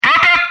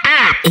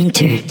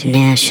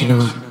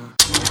International.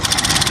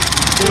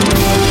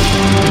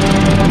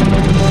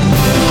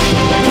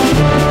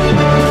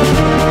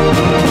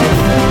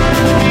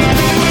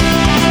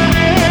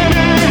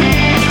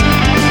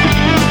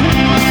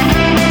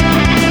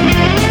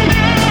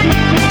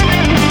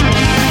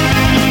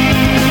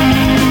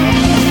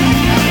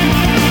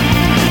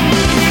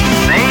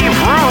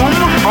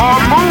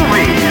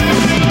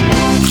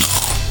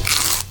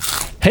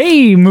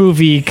 Hey,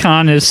 movie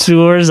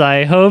connoisseurs,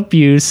 I hope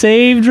you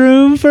saved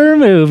room for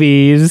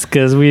movies,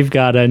 because we've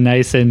got a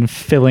nice and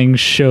filling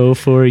show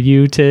for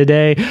you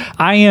today.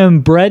 I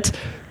am Brett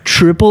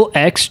Triple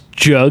X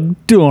Jug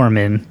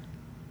Dorman.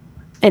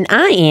 And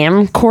I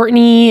am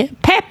Courtney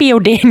Pappy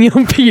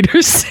O'Daniel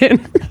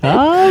Peterson.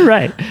 All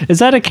right. Is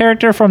that a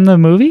character from the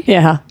movie?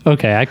 Yeah.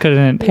 Okay, I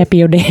couldn't...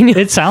 Pappy O'Daniel.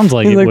 It sounds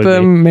like He's it like would the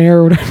be. mayor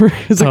or whatever.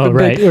 He's like Oh, the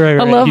right. big,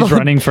 I love He's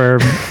running for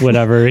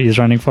whatever he's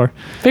running for.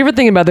 Favorite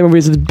thing about the movie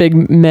is the big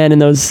men in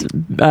those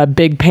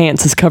big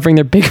pants is covering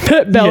their big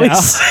fat bellies.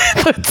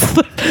 Yeah. That's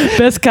the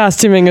best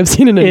costuming I've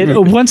seen in a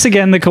movie. Once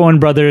again, the Coen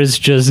brothers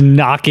just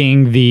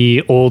knocking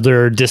the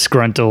older,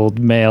 disgruntled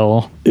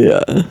male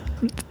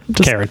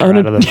character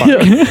out of the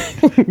park.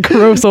 Yeah.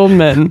 Gross old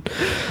men.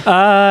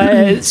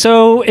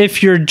 So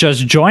if you're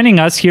just joining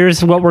us,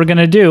 here's what we're going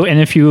to do. And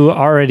if you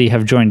already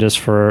have joined us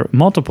for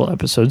multiple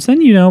episodes,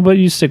 then you know, but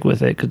you stick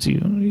with it because you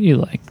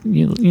know.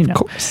 Of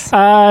course.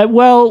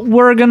 Well,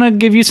 we're going to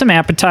give you some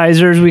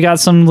appetizers. We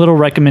got some little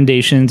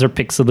recommendations or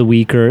picks of the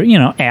week or,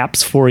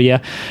 apps for you.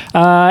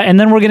 And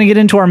then we're going to get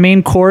into our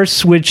main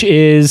course, which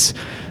is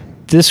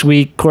this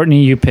week,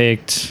 Courtney, you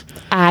picked...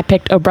 I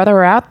picked Oh Brother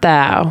Where Art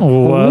Thou.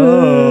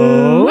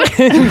 Whoa.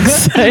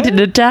 Excited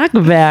to talk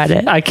about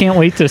it. I can't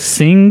wait to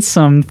sing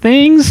some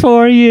things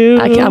for you.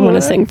 I'm going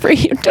to sing for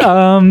you too.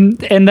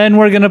 And then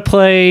we're going to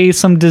play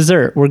some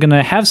dessert. We're going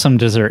to have some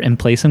dessert and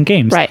play some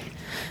games. Right.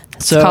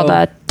 It's called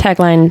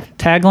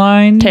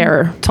Tagline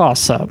Terror.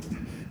 Toss Up.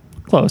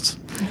 Close.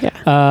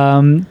 Yeah.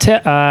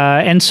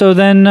 And so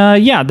then,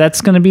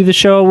 that's going to be the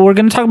show. We're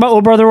going to talk about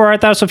Oh Brother Where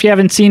Art Thou. So if you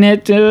haven't seen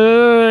it,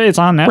 it's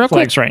on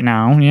Netflix right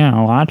now.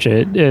 Yeah, watch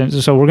it.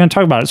 So we're going to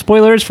talk about it.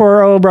 Spoilers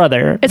for Oh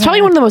Brother. It's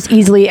probably one of the most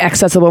easily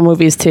accessible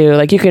movies too.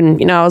 Like you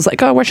can, I was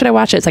like, oh, where should I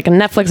watch it? It's like on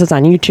Netflix. It's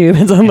on YouTube.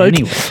 It's on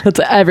it's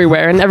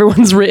everywhere, and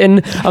everyone's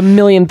written a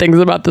million things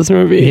about this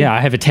movie. Yeah, I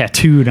have it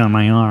tattooed on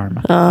my arm.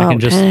 I can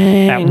just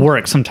at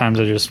work. Sometimes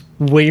I just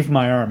wave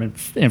my arm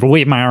and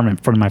wave my arm in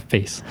front of my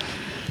face.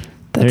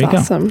 That's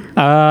awesome.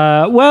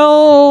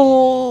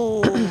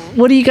 Well,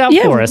 what do you got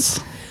for us?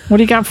 What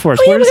do you got for us?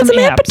 What are some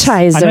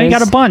appetizers? I know you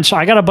got a bunch.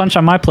 I got a bunch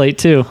on my plate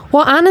too.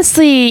 Well,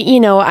 honestly,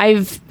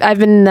 I've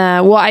been.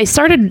 I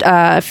started.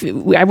 I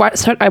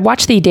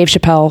watched the Dave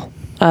Chappelle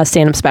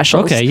stand-up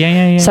specials. Okay,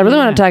 yeah. So I really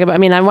want to talk about.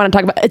 I want to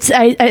talk about it's.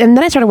 And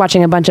then I started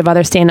watching a bunch of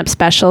other stand-up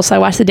specials. So I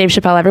watched the Dave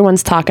Chappelle.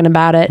 Everyone's talking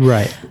about it.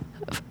 Right.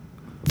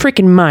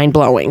 Freaking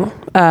mind-blowing.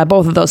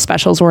 Both of those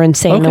specials were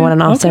insane. Okay, the one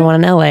in Austin,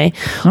 one in LA.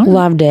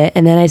 Loved it.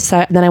 And then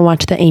I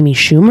watched the Amy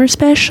Schumer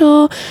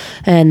special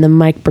and the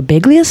Mike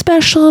Birbiglia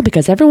special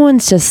because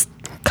everyone's just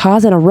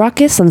causing a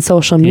ruckus on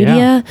social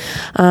media.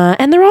 Yeah.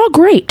 And they're all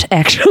great,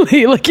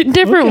 actually, like in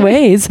different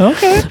ways.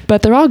 Okay.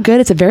 But they're all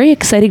good. It's a very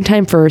exciting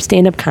time for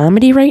stand-up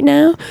comedy right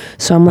now.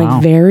 So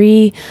I'm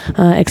very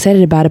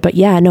excited about it. But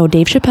yeah, no,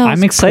 Dave Chappelle.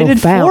 I'm excited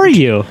for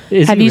you.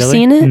 Have you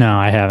seen it? No,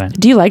 I haven't.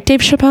 Do you like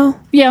Dave Chappelle?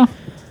 Yeah.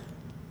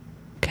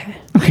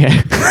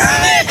 Okay.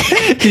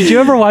 Did you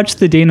ever watch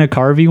the Dana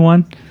Carvey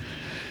one?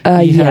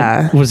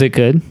 Yeah. Was it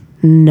good?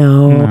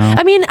 No.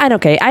 I mean,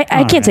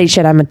 I can't say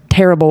shit. I'm a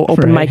terrible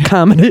open mic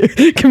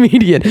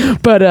comedian.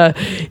 But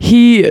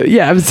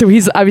so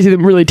he's obviously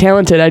really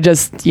talented. I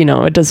just,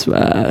 it just...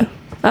 I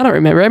don't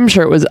remember. I'm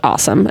sure it was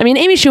awesome. I mean,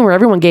 Amy Schumer,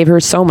 everyone gave her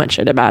so much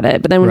shit about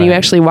it. But then when you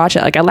actually watch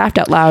it, like I laughed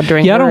out loud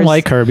during I don't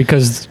like her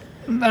because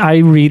I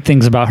read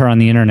things about her on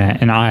the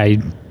internet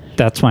and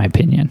that's my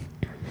opinion.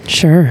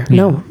 Sure. Yeah.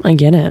 No, I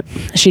get it.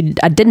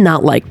 I did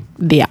not like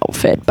the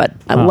outfit, but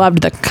I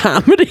loved the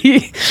comedy.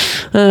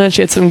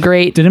 She had some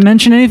great... Didn't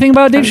mention anything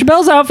about Dave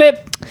Chappelle's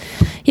outfit.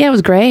 Yeah, it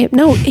was great.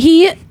 No,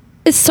 he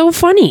is so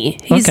funny.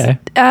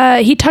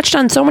 He touched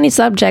on so many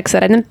subjects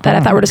that I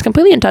thought were just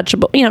completely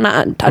untouchable.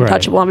 Not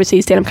untouchable. Right.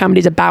 Obviously, stand-up comedy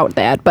is about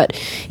that, but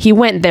he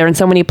went there in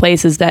so many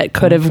places that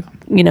could have,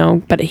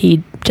 but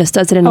he just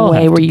does it in a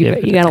way where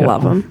you gotta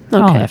love him. Okay.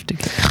 I'll have to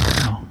give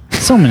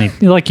so many,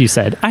 like you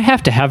said, I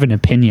have to have an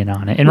opinion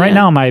on it. And right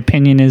now my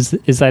opinion is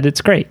that it's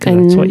great.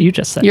 That's what you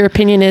just said. Your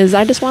opinion is,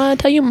 I just want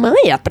to tell you my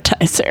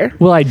appetizer.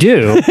 Well, I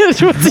do.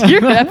 What's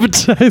your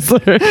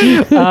appetizer?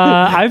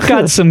 I've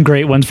got some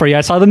great ones for you.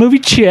 I saw the movie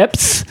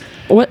Chips.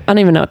 What? I don't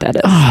even know what that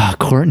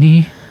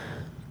is.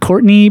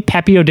 Courtney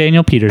Pappy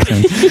O'Daniel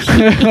Peterson.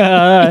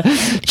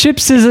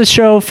 Chips is a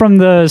show from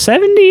the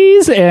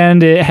 70s,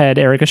 and it had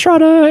Eric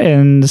Estrada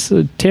and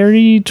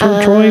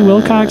Troy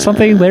Wilcox,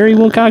 Larry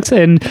Wilcox,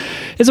 and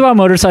it's about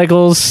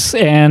motorcycles,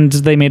 and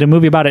they made a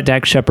movie about it.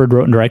 Dax Shepard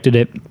wrote and directed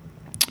it.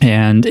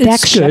 And it's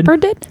Dax good. Shepard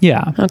did?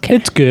 Yeah. Okay.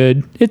 It's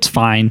good. It's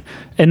fine.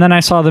 And then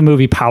I saw the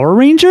movie Power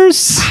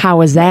Rangers. How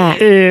was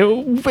that? It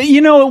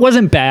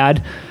wasn't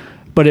bad,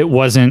 but it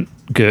wasn't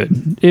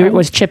good.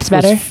 Was Chips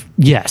better?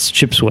 Yes,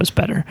 Chips was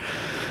better.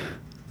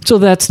 So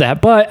that's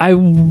that. But I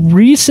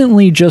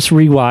recently just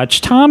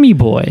rewatched Tommy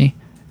Boy,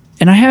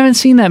 and I haven't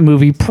seen that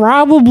movie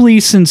probably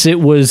since it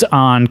was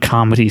on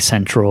Comedy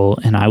Central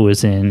and I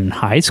was in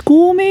high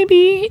school,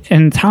 maybe.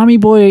 And Tommy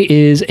Boy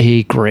is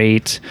a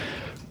great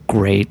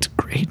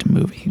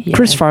movie. Yeah.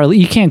 Chris Farley,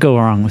 you can't go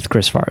wrong with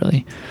Chris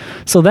Farley.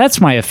 So that's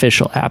my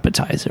official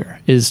appetizer,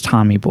 is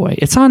Tommy Boy.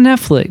 It's on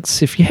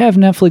Netflix. If you have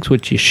Netflix,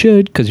 which you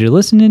should, because you're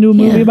listening to a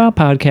movie about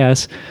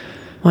podcasts,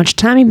 watch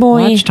Tommy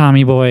Boy. Watch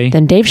Tommy Boy.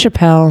 Then Dave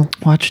Chappelle.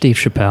 Watch Dave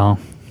Chappelle.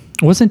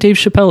 Wasn't Dave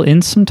Chappelle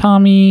in some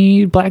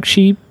Tommy Black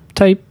Sheep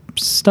type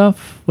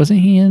stuff?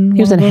 Wasn't he in?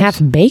 He was in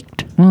Half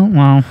Baked. Well,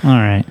 all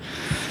right.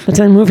 That's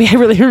a movie I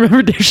really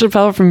remember Dave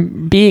Chappelle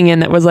from being in.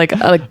 That was like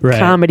a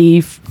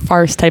comedy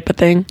farce type of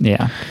thing.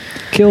 Yeah.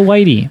 Kill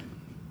Whitey.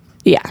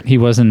 Yeah. He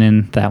wasn't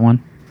in that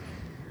one.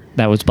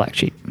 That was Black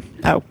Sheep.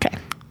 Okay.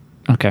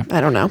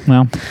 I don't know.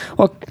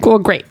 Well,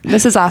 great.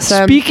 This is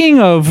awesome. Speaking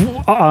of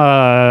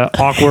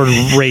awkward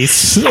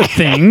race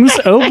things,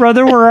 oh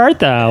brother, where art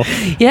thou?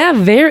 Yeah,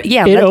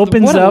 It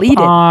opens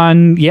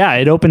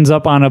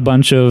up on a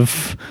bunch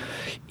of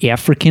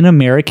African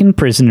American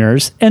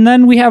prisoners, and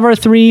then we have our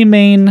three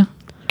main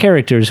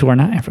characters who are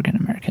not African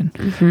American.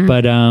 Mm-hmm.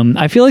 But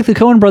I feel like the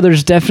Coen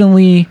brothers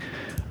definitely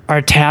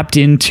are tapped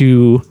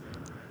into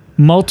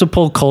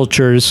multiple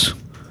cultures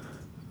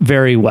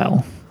very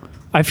well.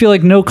 I feel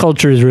like no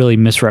culture is really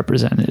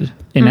misrepresented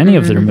in any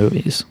of their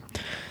movies.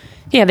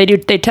 Yeah, they do.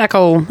 They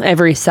tackle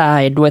every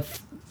side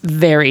with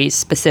very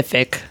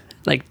specific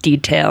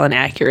detail and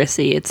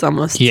accuracy. It's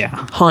almost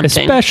haunting.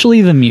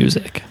 Especially the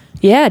music.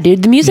 Yeah,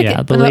 dude, the music,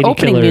 the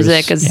opening Killers,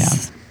 music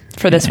is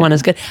for this one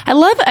is good.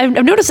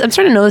 I've noticed, I'm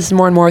starting to notice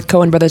more and more with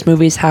Coen Brothers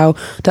movies how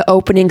the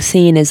opening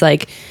scene is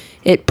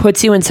it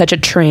puts you in such a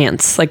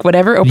trance.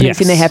 Whatever opening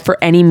scene they have for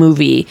any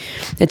movie,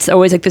 it's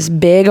always this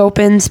big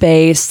open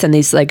space and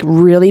these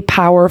really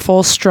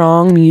powerful,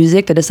 strong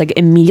music that just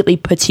immediately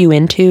puts you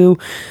into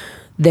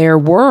their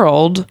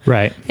world.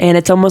 Right. And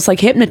it's almost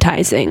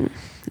hypnotizing.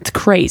 It's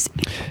crazy.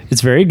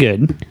 It's very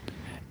good.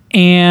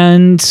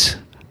 And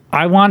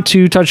I want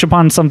to touch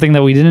upon something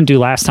that we didn't do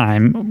last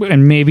time,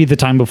 and maybe the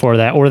time before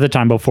that, or the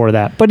time before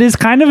that, but is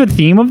kind of a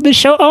theme of the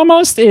show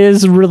almost,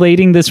 is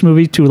relating this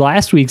movie to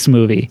last week's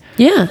movie.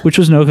 Yeah. Which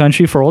was No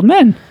Country for Old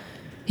Men.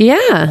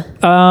 Yeah.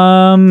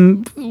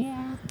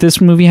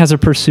 This movie has a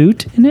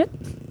pursuit in it.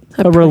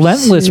 A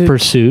relentless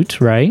pursuit,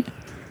 right?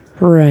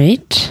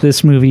 Right.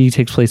 This movie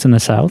takes place in the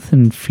South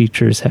and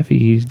features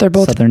heavy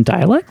Southern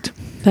dialect.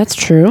 That's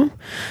true.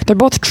 They're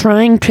both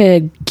trying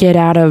to get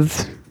out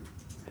of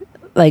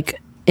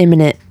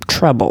imminent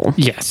trouble.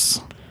 Yes.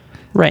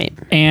 Right.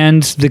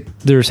 And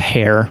there's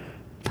hair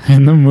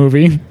in the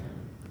movie.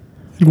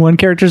 One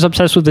character's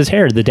obsessed with his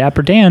hair, the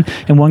Dapper Dan,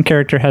 and one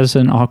character has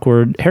an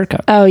awkward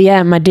haircut. Oh,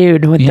 yeah, my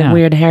dude with the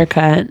weird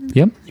haircut.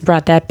 Yep. You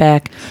brought that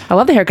back. I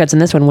love the haircuts in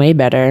this one way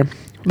better.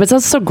 But it's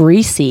also so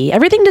greasy.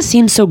 Everything just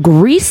seems so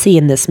greasy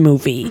in this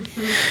movie.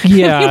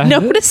 Yeah. You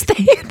noticed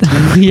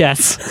that?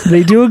 Yes.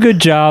 They do a good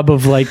job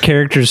of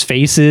characters'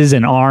 faces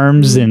and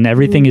arms, and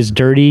everything is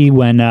dirty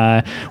when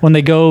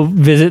they go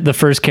visit the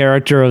first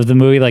character of the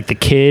movie, the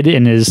kid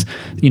and his,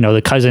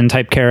 the cousin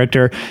type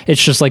character.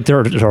 It's just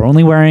they're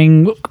only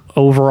wearing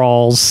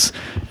overalls,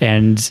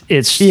 and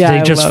they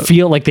just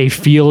feel they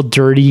feel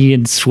dirty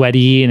and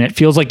sweaty, and it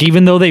feels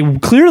even though they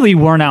clearly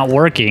weren't out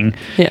working,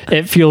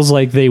 it feels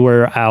like they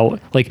were out.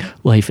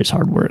 Life is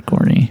hard work,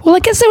 Courtney. Well, I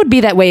guess it would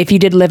be that way if you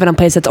did live in a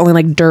place that's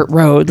only dirt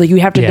road. You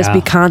have to just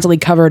be constantly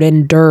covered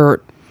in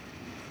dirt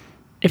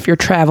if you're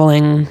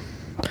traveling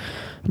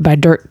by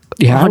dirt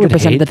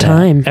 100% of the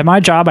time. At my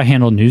job, I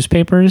handle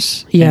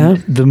newspapers. Yeah.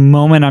 The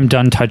moment I'm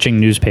done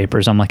touching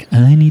newspapers, I'm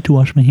I need to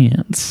wash my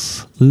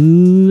hands.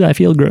 Ooh, I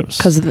feel gross.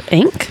 Because of the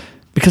ink?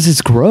 Because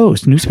it's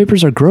gross.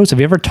 Newspapers are gross. Have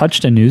you ever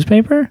touched a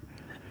newspaper?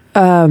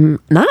 Not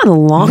in a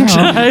long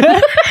time.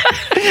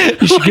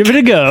 You should give it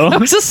a go. I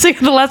was just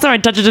thinking the last time I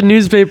touched a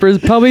newspaper is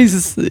probably,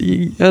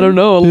 I don't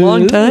know, a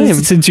long time.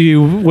 Since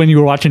when you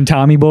were watching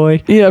Tommy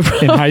Boy in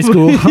high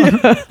school.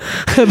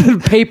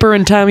 The paper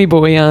and Tommy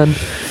Boy on.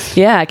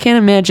 Yeah, I can't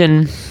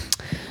imagine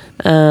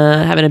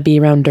having to be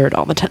around dirt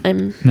all the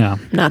time. No.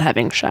 Not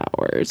having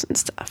showers and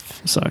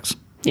stuff. Sucks.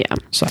 Yeah.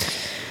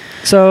 Sucks.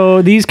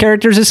 So these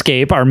characters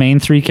escape. Our main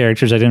three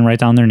characters, I didn't write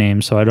down their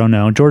names, so I don't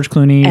know. George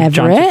Clooney, Everett,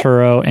 John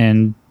Turturro,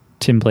 and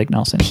Tim Blake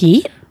Nelson.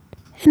 Pete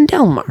and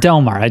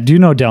Delmar. I do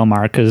know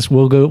Delmar because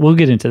we'll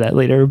get into that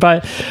later.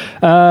 But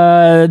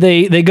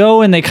they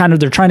go and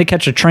they're trying to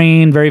catch a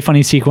train. Very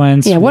funny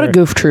sequence. Yeah, what a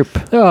goof troop.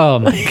 Oh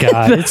my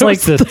god, it's like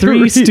the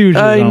Three Stooges.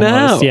 I know.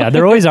 Almost. Yeah,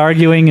 they're always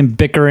arguing and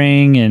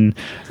bickering, and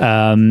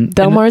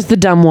Delmar's the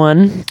dumb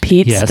one.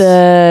 Pete's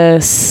the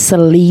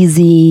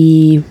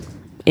sleazy-ish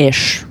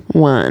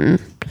one.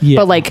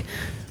 Yeah. But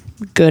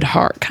good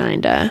heart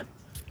kinda.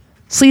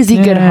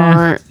 Sleazy good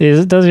heart.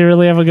 Does he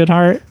really have a good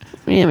heart?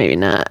 yeah, maybe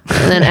not.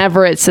 And then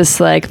Everett's just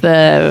like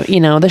the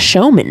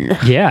showman.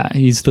 Yeah,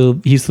 he's the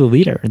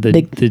leader, the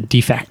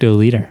de facto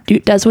leader.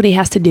 Dude does what he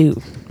has to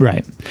do.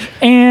 Right.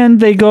 And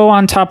they go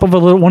on top of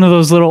one of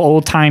those little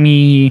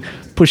old-timey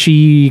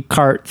pushy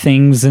cart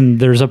things, and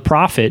there's a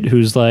prophet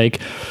who's like,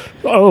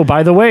 oh,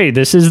 by the way,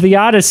 this is the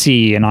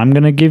Odyssey, and I'm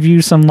going to give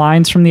you some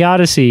lines from the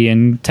Odyssey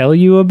and tell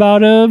you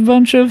about a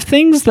bunch of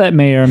things that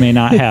may or may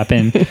not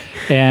happen.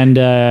 And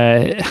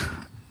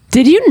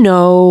did you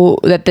know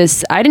that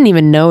I didn't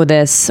even know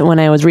this when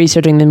I was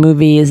researching the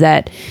movie, is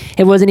that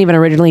it wasn't even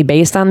originally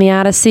based on the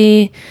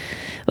Odyssey?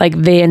 Like,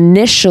 they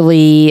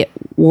initially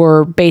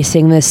were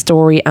basing this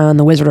story on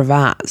The Wizard of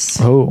Oz.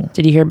 Oh.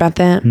 Did you hear about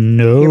that?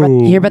 No.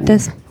 You hear about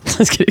this?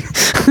 Just kidding.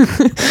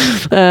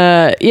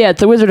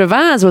 The Wizard of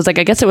Oz was like,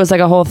 I guess it was like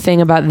a whole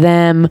thing about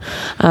them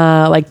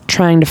like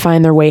trying to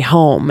find their way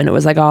home, and it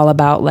was like all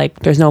about like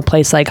there's no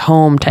place like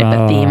home type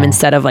of theme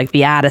instead of like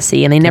the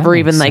Odyssey. And they never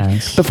even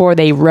before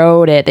they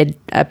wrote it, they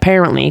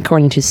apparently,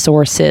 according to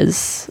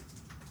sources,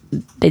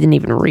 they didn't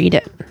even read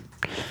it.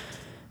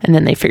 And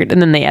then they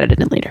added it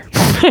in later.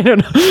 I don't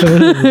know.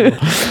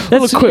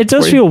 It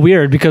does feel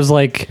weird because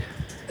like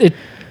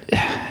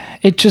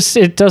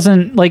it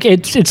doesn't like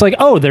it's like,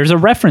 oh, there's a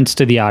reference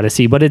to the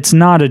Odyssey, but it's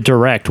not a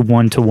direct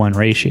 1-to-1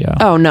 ratio.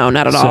 Oh no,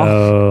 not at all.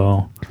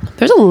 So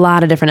there's a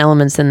lot of different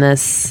elements in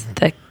this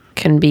that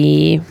can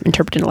be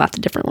interpreted in lots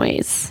of different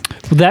ways.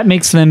 That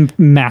makes them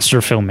master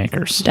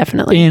filmmakers.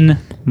 Definitely. In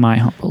my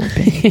humble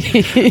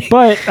opinion.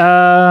 But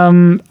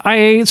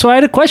I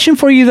had a question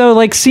for you though,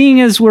 like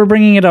seeing as we're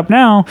bringing it up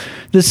now,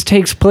 this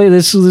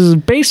is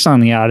based on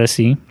the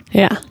Odyssey.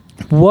 Yeah.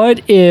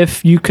 What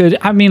if you could,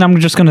 I mean, I'm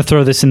just going to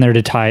throw this in there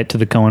to tie it to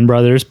the Coen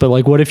brothers, but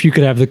like what if you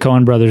could have the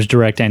Coen brothers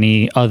direct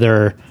any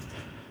other,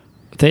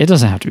 it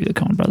doesn't have to be the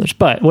Coen brothers,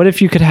 but what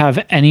if you could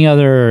have any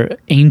other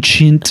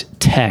ancient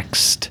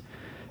text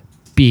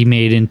be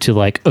made into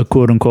like a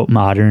quote unquote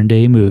modern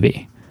day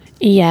movie?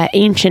 Yeah,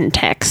 ancient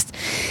text.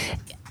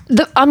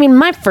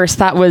 My first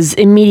thought was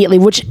immediately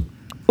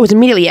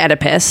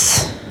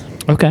Oedipus.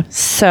 Okay.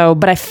 So,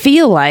 but I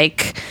feel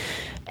like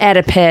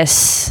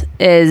Oedipus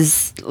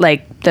is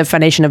like the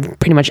foundation of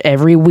pretty much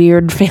every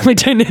weird family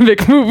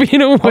dynamic movie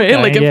in a way.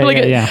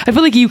 Okay, I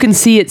feel like you can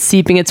see it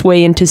seeping its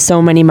way into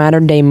so many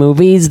modern day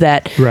movies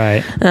that.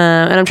 Right.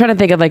 And I'm trying to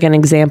think of like an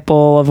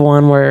example of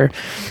one where,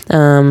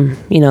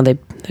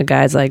 the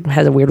guy's like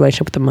has a weird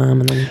relationship with the mom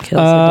and then kills the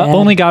dad.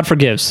 Only God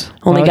Forgives.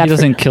 He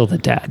doesn't kill the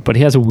dad, but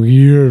he has a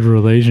weird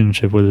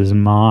relationship with his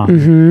mom.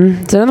 Mm-hmm.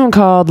 There's another one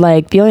called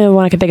the only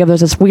one I can think of.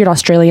 There's this weird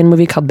Australian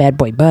movie called Bad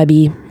Boy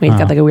Bubby. Where he's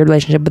got like a weird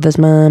relationship with his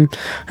mom.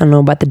 I don't know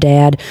about the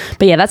dad,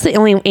 but yeah, that's the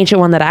only ancient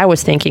one that I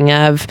was thinking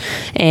of,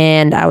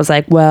 and I was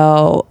like,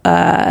 well,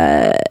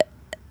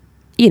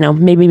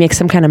 maybe make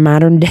some kind of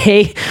modern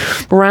day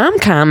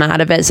rom-com out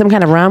of it, some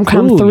kind of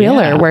rom-com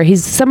thriller where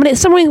he's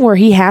something where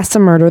he has to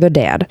murder the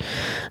dad.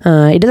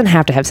 He doesn't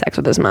have to have sex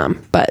with his mom,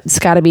 but it's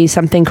got to be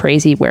something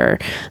crazy where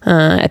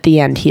at the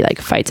end he like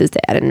fights his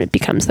dad and it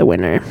becomes the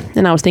winner.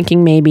 And I was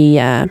thinking maybe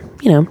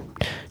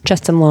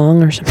Justin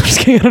Long or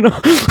something. I don't know.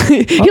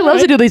 He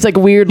loves to do these like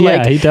weird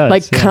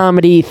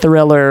comedy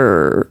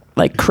thriller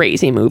like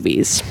crazy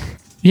movies.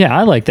 Yeah,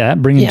 I like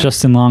that. Bringing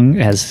Justin Long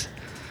as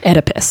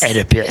Oedipus.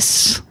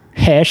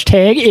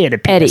 Hashtag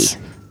Oedipus.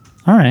 Eddie.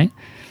 All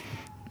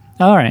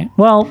right.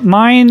 Well,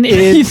 mine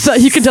is...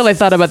 you can tell I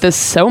thought about this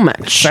so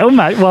much.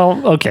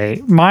 Well,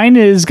 okay. Mine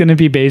is going to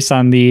be based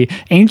on the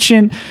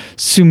ancient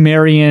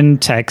Sumerian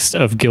text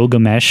of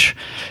Gilgamesh.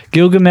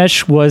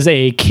 Gilgamesh was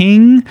a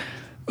king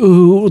a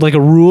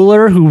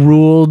ruler who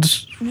ruled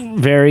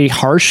very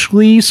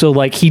harshly. So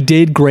like he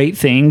did great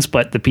things,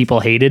 but the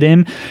people hated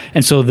him.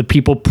 And so the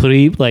people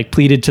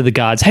pleaded to the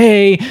gods,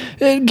 hey,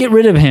 get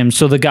rid of him.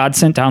 So the gods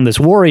sent down this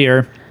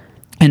warrior.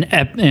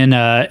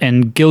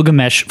 And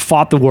Gilgamesh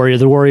fought the warrior.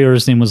 The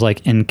warrior's name was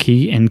like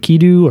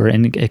Enkidu or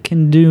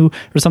Enkindu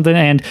or something.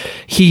 And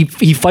he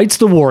fights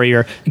the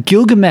warrior.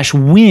 Gilgamesh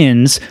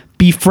wins,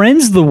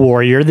 befriends the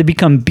warrior. They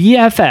become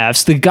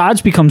BFFs. The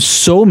gods become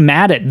so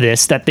mad at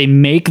this that they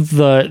make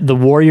the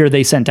warrior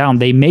they sent down,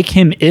 they make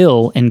him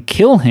ill and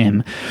kill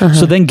him. Uh-huh.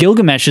 So then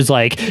Gilgamesh is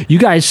like, you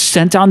guys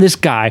sent down this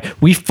guy.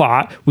 We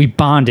fought. We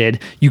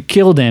bonded. You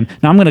killed him.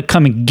 Now I'm going to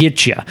come and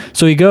get you.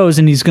 So he goes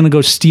and he's going to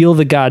go steal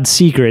the gods'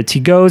 secrets. He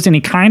goes and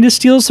he kind of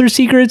steals their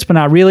secrets, but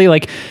not really.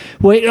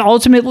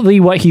 Ultimately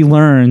what he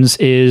learns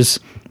is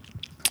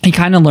he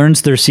kind of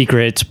learns their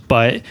secrets,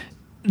 but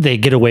they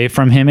get away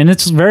from him, and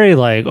it's very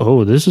like,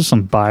 oh, this is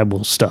some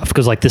Bible stuff,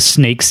 because like the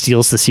snake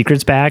steals the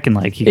secrets back and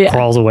like he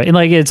crawls away, and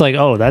like it's like,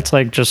 oh, that's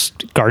like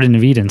just Garden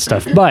of Eden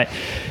stuff. But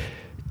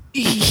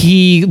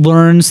he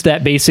learns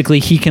that basically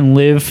he can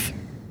live,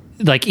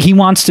 like he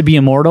wants to be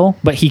immortal,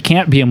 but he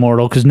can't be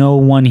immortal because no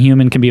one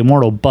human can be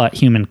immortal, but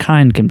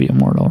humankind can be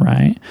immortal,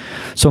 right?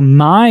 So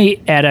my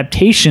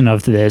adaptation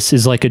of this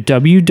is like a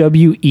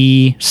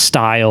WWE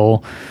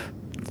style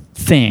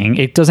thing.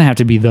 It doesn't have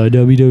to be the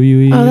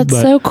WWE. Oh, that's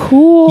so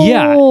cool.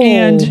 Yeah,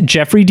 and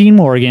Jeffrey Dean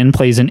Morgan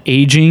plays an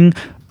aging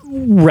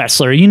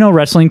wrestler. You know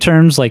wrestling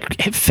terms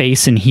like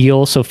face and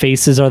heel. So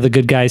faces are the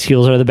good guys,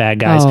 heels are the bad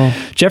guys.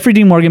 Jeffrey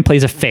Dean Morgan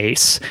plays a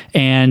face,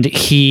 and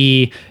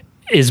he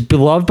is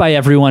beloved by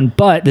everyone,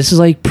 but this is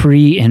like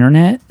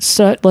pre-internet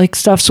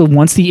stuff. So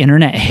once the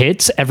internet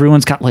hits,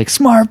 everyone's got like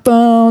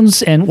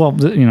smartphones and, well,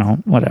 you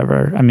know,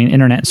 whatever. I mean,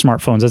 internet and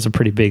smartphones, that's a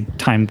pretty big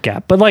time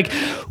gap. But like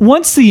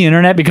once the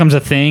internet becomes a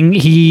thing,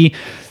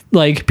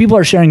 people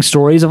are sharing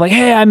stories of like,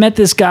 hey, I met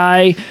this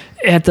guy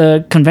at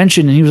the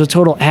convention and he was a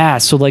total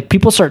ass. So like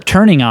people start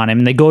turning on him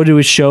and they go to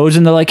his shows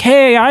and they're like,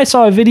 hey, I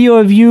saw a video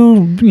of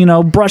you, you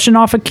know, brushing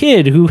off a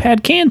kid who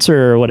had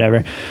cancer or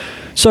whatever.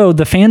 So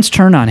the fans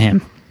turn on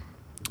him.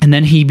 And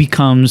then he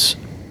becomes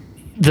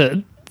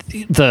the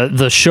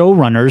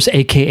showrunners,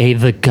 aka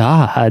the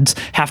gods,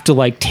 have to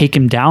like take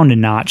him down a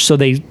notch. So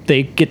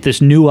they get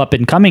this new up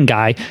and coming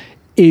guy,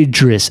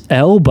 Idris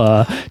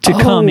Elba, to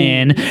come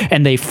in,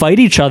 and they fight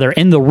each other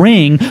in the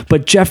ring.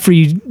 But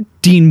Jeffrey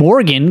Dean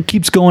Morgan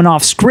keeps going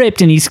off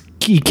script, and he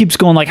keeps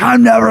going like,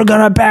 I'm never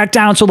gonna back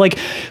down. So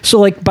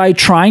by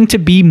trying to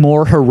be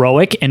more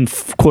heroic and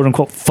quote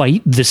unquote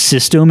fight the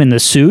system in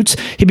the suits,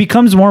 he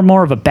becomes more and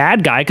more of a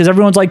bad guy because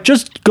everyone's like,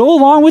 just go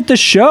along with the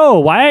show.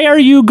 Why are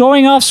you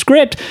going off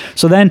script?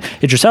 So then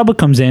Idris Elba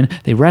comes in,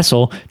 they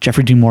wrestle,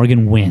 Jeffrey Dean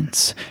Morgan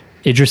wins.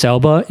 Idris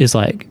Elba is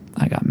like,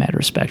 I got mad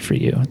respect for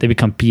you. They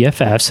become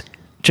BFFs.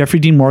 Jeffrey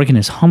Dean Morgan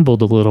is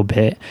humbled a little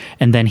bit,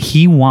 and then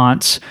he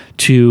wants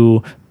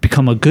to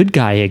become a good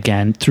guy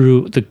again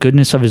through the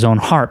goodness of his own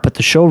heart, but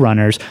the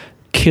showrunners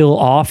kill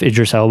off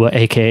Idris Elba,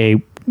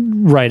 aka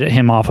write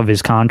him off of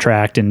his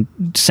contract and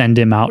send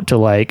him out to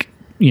like,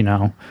 you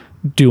know,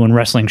 doing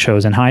wrestling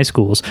shows in high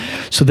schools.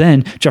 So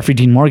then Jeffrey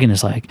Dean Morgan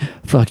is like,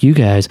 fuck you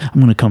guys, I'm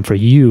gonna come for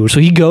you. So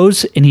he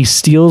goes and he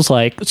steals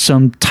like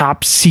some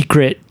top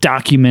secret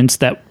documents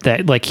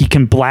that like he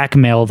can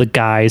blackmail the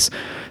guys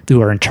who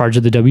are in charge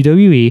of the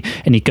WWE,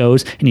 and he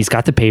goes and he's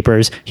got the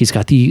papers, he's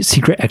got the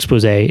secret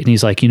expose, and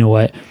he's like, you know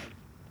what,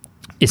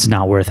 it's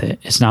not worth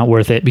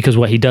it, because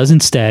what he does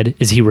instead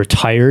is he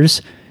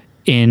retires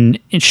in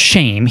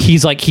shame.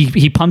 He's like,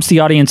 he pumps the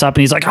audience up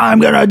and he's like, I'm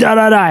gonna da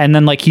da da, and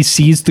then like he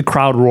sees the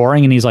crowd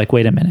roaring and he's like,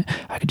 wait a minute,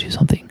 I could do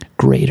something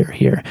greater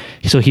here.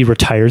 So he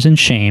retires in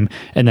shame,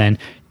 and then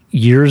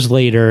years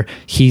later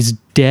he's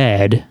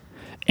dead,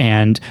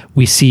 and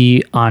we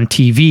see on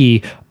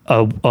TV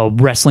a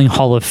Wrestling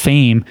Hall of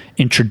Fame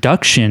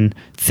introduction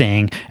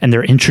thing, and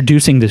they're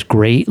introducing this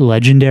great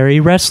legendary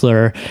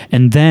wrestler,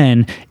 and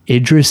then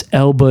Idris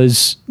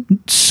Elba's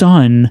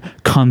son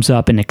comes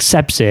up and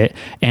accepts it,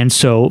 and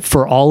so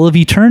for all of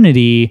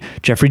eternity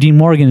Jeffrey Dean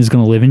Morgan is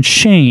going to live in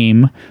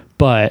shame,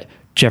 but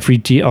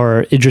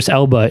Idris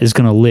Elba is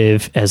going to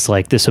live as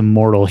like this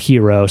immortal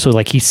hero. So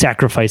like he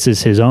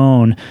sacrifices his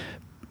own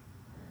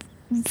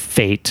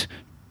fate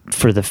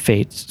for the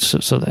fate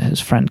so that his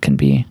friend can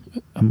be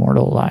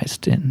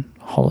immortalized in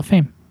Hall of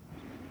Fame.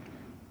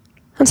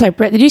 I'm sorry,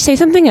 Brett, did you say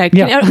something?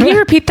 Can you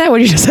repeat that?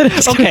 What you just said?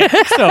 Okay,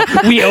 so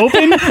we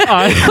open.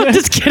 I'm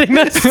just kidding.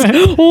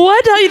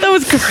 What? That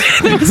was great.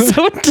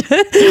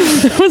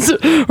 That was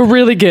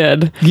really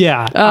good.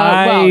 Yeah.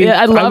 I love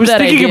that. I was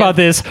thinking idea. about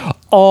this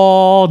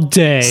all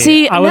day.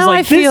 See, I was now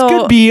like, I feel,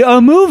 this could be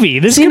a movie.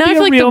 This could be I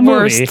feel a like real the movie.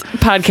 worst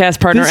podcast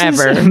partner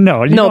ever.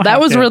 No, that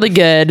was really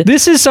good.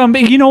 This is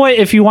something, you know what?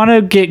 If you want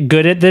to get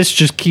good at this,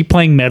 just keep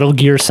playing Metal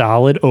Gear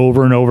Solid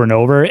over and over and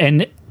over,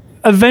 and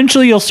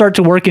eventually you'll start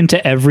to work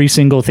into every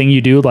single thing you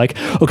do. Like,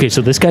 okay,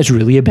 so this guy's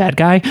really a bad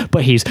guy,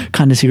 but he's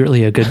kind of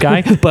secretly a good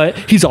guy, but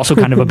he's also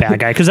kind of a bad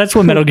guy, because that's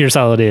what Metal Gear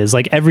Solid is.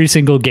 Like every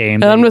single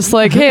game. And I'm just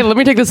like, hey, let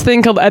me take this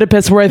thing called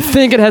Oedipus, where I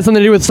think it has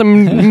something to do with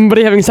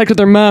somebody having sex with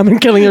their mom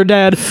and killing their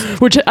dad,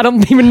 which I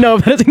don't even know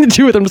if that has anything to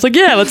do with. I'm just like,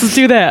 yeah, let's just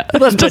do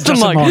that. Let's put Justin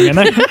Long in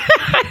there.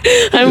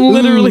 I'm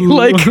literally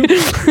like,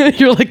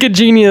 you're like a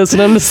genius,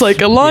 and I'm just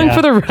like, along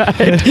for the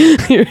ride.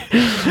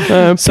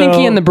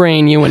 Pinky in the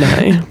brain, you and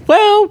I.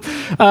 Well,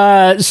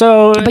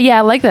 but yeah,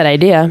 I like that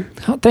idea.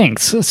 Oh,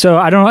 thanks. So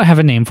I don't have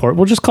a name for it.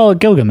 We'll just call it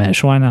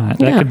Gilgamesh. Why not?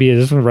 That could be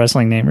a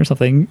wrestling name or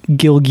something.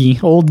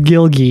 Old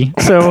Gilgy.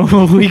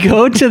 So we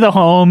go to the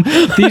home.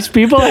 These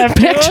people have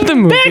to back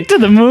to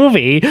the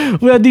movie.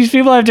 Well, these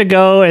people have to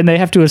go and they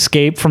have to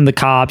escape from the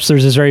cops.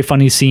 There's this very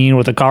funny scene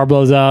where the car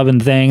blows up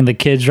and the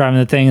kid's driving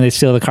the thing, and they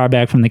steal the car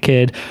back from the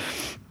kid.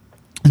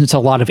 There's a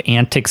lot of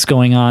antics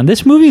going on.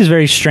 This movie is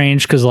very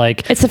strange because,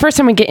 like, it's the first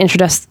time we get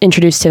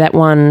introduced to that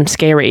one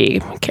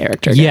scary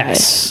character.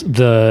 Yes,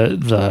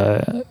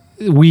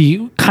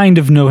 we kind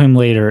of know him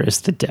later as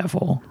the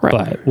devil, right,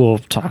 but we'll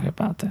talk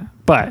about that.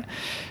 But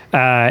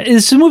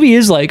this movie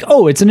is like,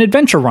 oh, it's an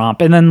adventure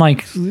romp, and then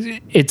like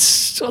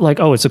it's like,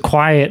 oh, it's a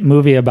quiet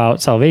movie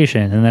about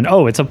salvation, and then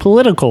oh, it's a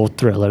political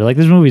thriller. Like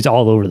this movie's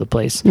all over the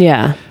place.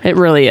 Yeah, it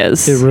really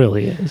is. It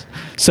really is.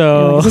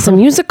 So is this a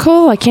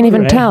musical? I can't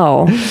even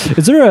tell.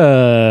 Is there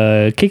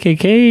a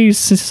KKK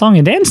song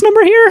and dance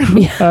number here?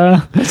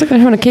 Yeah, it's like they're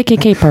having a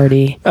KKK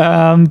party.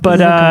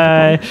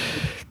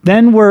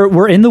 Then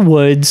we're in the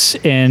woods,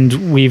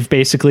 and we've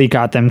basically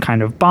got them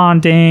kind of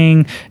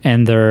bonding,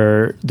 and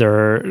they're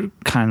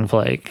kind of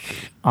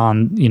like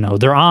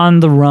they're on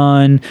the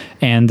run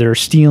and they're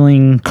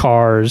stealing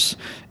cars.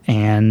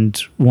 And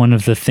one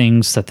of the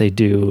things that they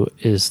do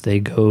is they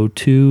go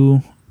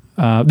to,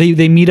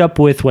 they meet up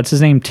with, what's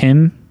his name?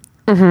 Tim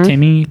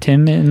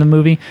in the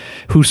movie,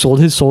 who sold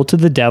his soul to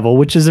the devil,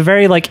 which is a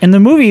very, like, in the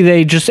movie,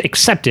 they just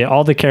accept it.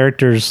 All the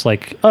characters,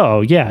 like,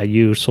 oh, yeah,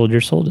 you sold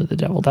your soul to the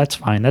devil. That's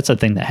fine. That's a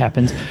thing that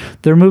happens.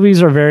 Their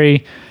movies are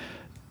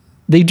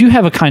they do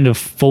have a kind of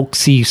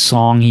folksy,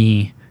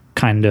 songy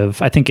kind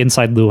of, I think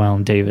Inside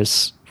Llewellyn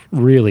Davis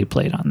really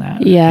played on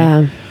that.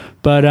 Yeah. Right?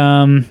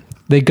 But,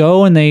 they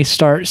go and they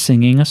start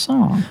singing a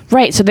song.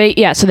 Right. So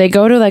they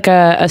go to like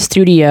a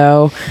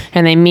studio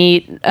and they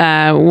meet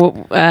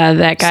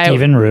that guy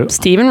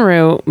Stephen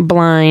Root,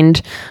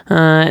 blind,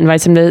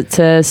 invites him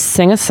to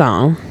sing a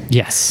song.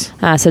 Yes.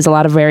 Says a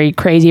lot of very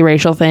crazy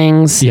racial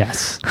things.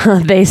 Yes.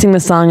 They sing the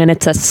song and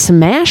it's a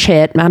smash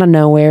hit out of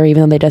nowhere,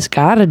 even though they just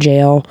got out of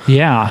jail.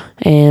 Yeah.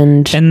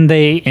 And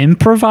they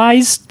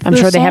improvised. I'm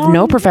sure they have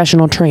no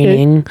professional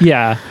training.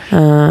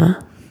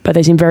 But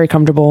they seem very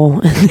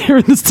comfortable, and they're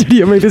in the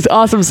studio make this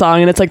awesome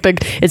song, and it's like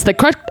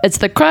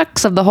the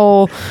crux of the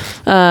whole,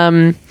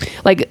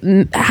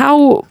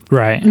 how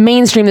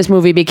mainstream this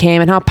movie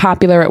became and how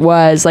popular it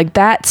was. Like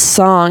that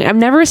song, I've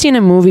never seen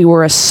a movie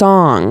where a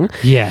song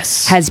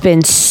has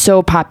been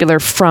so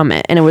popular from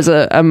it, and it was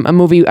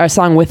a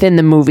song within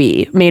the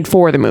movie, made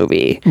for the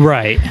movie.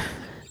 Right.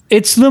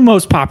 It's the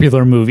most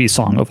popular movie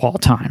song of all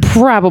time.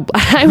 Probably.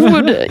 I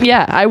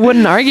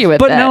wouldn't argue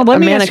with that. But now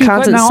let me ask you,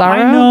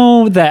 I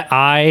know that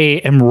I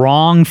am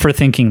wrong for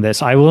thinking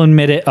this. I will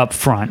admit it up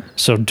front.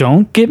 So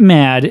don't get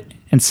mad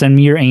and send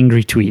me your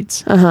angry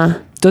tweets.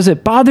 Does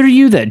it bother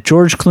you that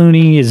George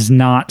Clooney is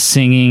not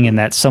singing and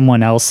that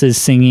someone else is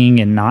singing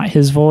and not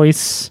his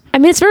voice? I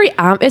mean,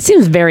 it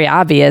seems very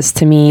obvious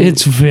to me.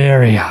 It's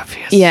very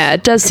obvious. Yeah,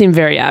 it does seem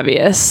very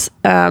obvious.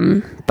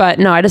 But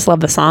no, I just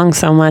love the song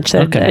so much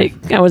that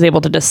I was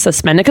able to just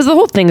suspend it because the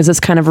whole thing is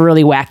just kind of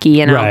really wacky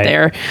and out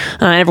there.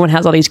 Everyone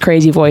has all these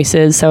crazy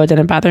voices, so it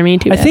didn't bother me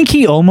too bad. I think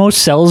he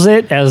almost sells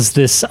it as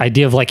this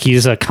idea of like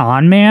he's a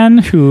con man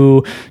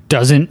who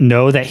doesn't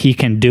know that he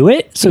can do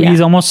it. So he's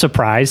almost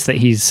surprised that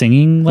he's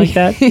singing like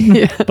that.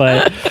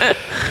 But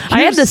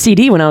I had the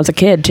CD when I was a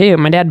kid too.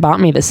 My dad bought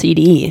me the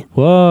CD.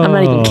 Whoa. I'm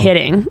not even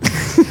kidding.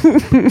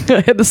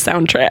 I had the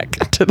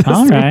soundtrack to this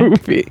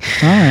movie.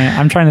 All right.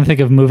 I'm trying to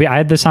think of a movie. I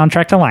had the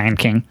soundtrack to Lion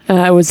King.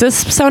 It was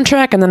this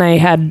soundtrack, and then I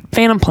had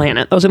Phantom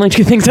Planet. Those are the only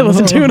two things I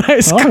listened to in high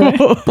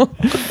school.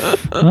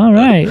 All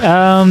right.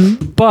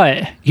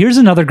 But here's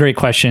another great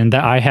question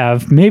that I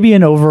have maybe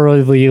an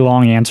overly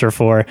long answer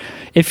for.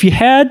 If you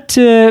had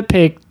to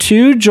pick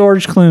two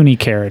George Clooney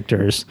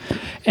characters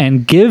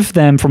and give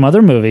them from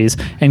other movies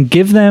and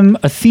give them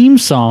a theme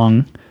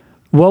song,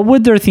 what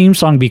would their theme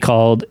song be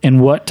called,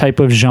 and what type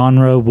of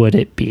genre would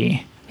it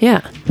be?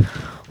 Yeah.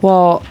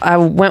 Well, I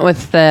went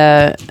with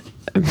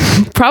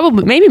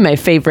probably maybe my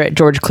favorite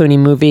George Clooney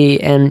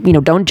movie, and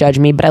don't judge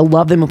me, but I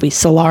love the movie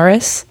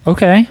Solaris.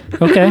 Okay.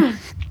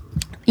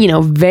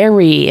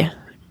 Very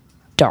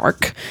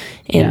dark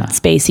and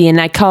spacey, and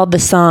I called the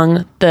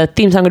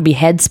theme song would be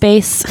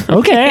Headspace.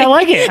 Okay, I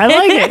like it. I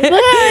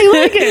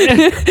like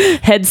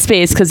it.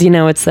 Headspace, because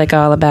it's like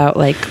all about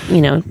like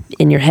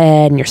in your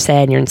head, and you're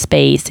sad, and you're in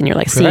space, and you're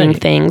like seeing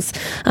things.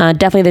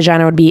 Definitely the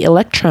genre would be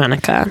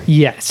electronica.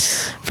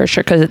 Yes, for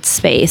sure, because it's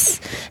space.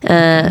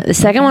 The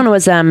second one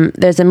was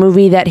there's a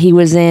movie that he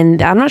was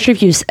in. I'm not sure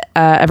if you've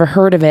ever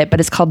heard of it, but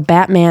it's called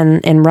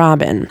Batman and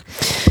Robin.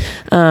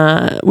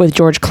 With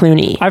George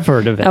Clooney. I've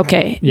heard of it.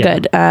 Okay,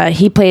 good.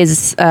 He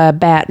plays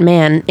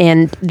Batman,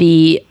 and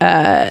the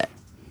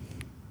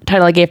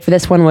title I gave for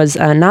this one was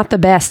Not the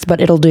Best,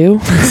 but It'll Do.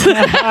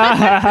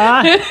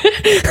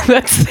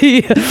 That's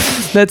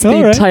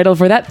the title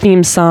for that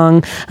theme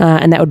song,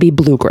 and that would be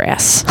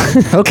Bluegrass.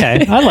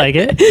 Okay, I like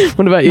it.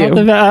 What about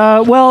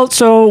you?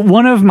 So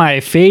one of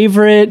my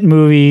favorite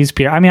movies,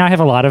 I mean, I have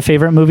a lot of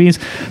favorite movies,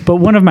 but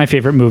one of my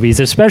favorite movies,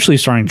 especially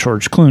starring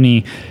George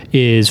Clooney,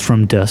 is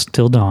From Dusk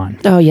Till Dawn.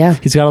 Oh, yeah.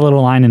 He's got a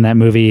little line in that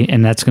movie,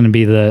 and that's going to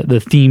be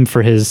the theme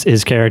for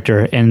his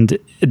character, and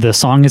the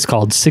song is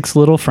called Six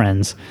Little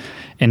Friends.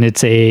 And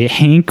it's a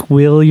Hank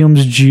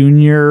Williams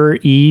Jr.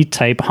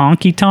 type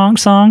honky tonk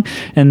song.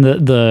 And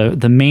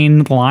the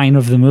main line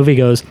of the movie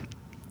goes,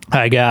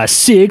 I got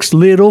 6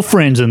 little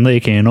friends and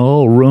they can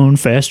all run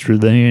faster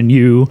than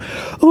you.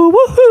 Ooh,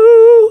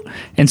 woohoo.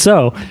 And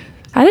so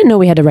I didn't know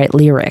we had to write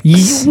lyrics.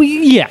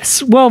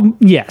 Yes. Well,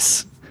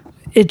 yes.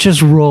 It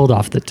just rolled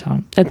off the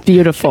tongue. That's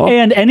beautiful.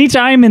 And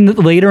anytime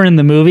later in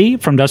the movie,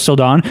 From Dusk Till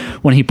Dawn,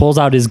 when he pulls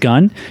out his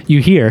gun,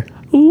 you hear,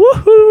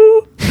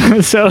 woohoo.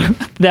 So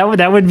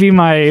that would be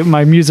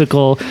my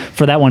musical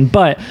for that one.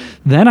 But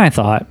then I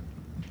thought,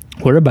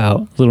 what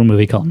about a little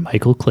movie called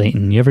Michael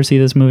Clayton? You ever see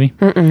this movie?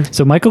 Mm-mm.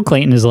 So Michael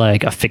Clayton is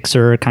like a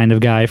fixer kind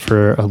of guy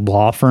for a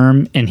law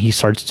firm, and he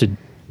starts to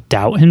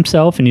doubt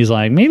himself, and he's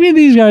like, maybe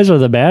these guys are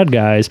the bad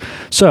guys.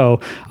 So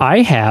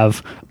I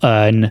have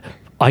an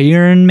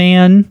Iron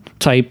Man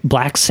type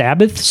Black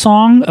Sabbath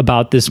song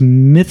about this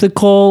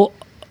mythical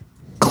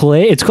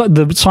clay.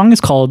 The song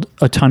is called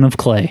A Ton of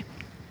Clay.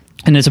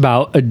 And it's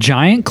about a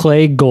giant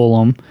clay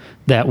golem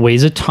that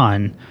weighs a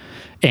ton.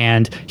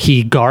 And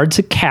he guards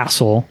a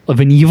castle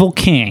of an evil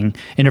king,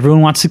 and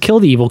everyone wants to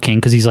kill the evil king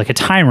because he's like a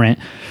tyrant.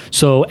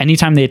 So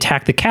anytime they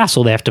attack the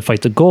castle, they have to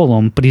fight the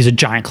golem, but he's a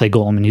giant clay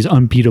golem and he's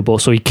unbeatable,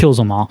 so he kills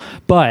them all.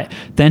 But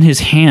then his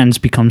hands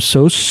become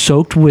so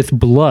soaked with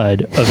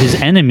blood of his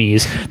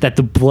enemies that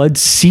the blood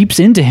seeps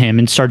into him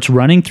and starts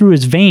running through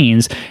his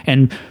veins,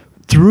 and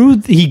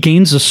he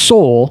gains a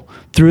soul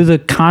through the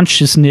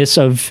consciousness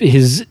of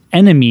his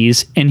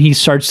enemies, and he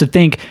starts to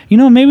think,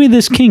 maybe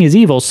this king is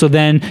evil. So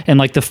then, in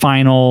like the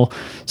final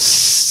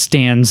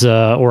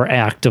stanza or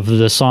act of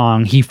the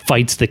song, he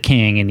fights the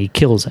king and he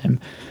kills him,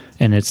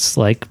 and it's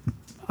like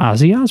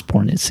Ozzy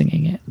Osbourne is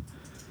singing it.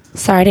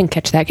 Sorry, I didn't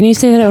catch that. Can you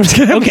say that?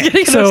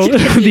 Okay, so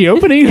the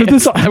opening of the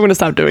song. I'm going to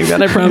stop doing that,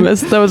 I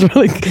promise. That was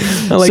really...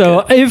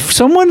 If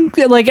someone...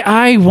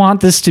 I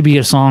want this to be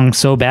a song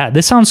so bad.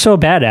 This sounds so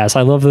badass.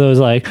 I love those,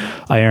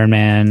 Iron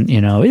Man,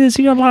 is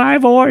he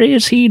alive or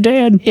is he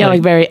dead? Yeah,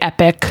 very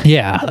epic.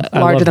 Yeah.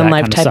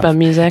 Larger-than-life type of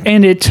music.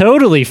 And it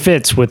totally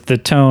fits with the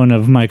tone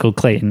of Michael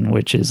Clayton,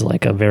 which is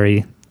like a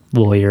very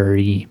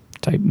lawyer-y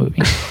type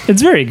movie.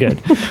 It's very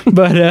good.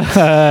 But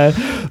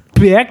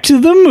back to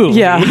the movie.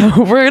 Yeah,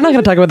 we're not going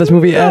to talk about this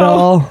movie at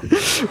all.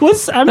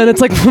 And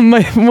it's like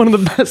one of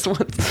the best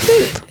ones.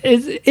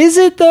 Is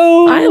it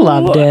though? I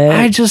loved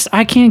it.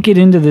 I can't get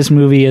into this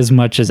movie as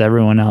much as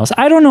everyone else.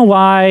 I don't know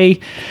why.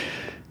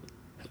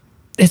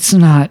 It's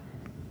not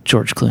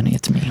George Clooney,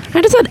 it's me.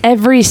 I just thought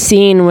every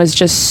scene was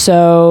just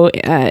so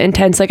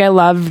intense. I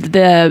loved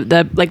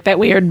the that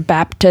weird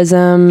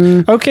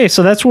baptism. Okay,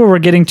 so that's where we're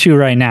getting to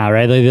right now,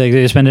 right?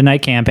 They spend a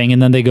night camping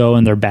and then they go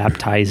and they're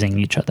baptizing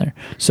each other.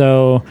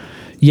 So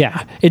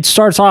yeah, it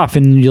starts off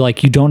and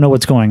you don't know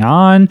what's going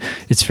on.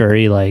 It's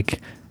very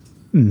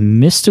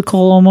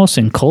mystical almost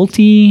and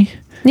culty.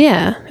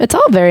 Yeah, it's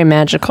all very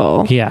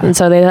magical. Yeah. And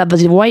so they have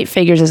these white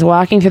figures just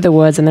walking through the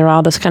woods, and they're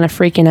all just kind of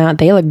freaking out.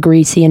 They look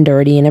greasy and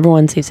dirty, and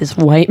everyone sees this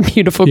white,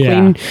 beautiful,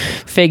 clean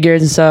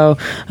figures. And so,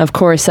 of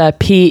course,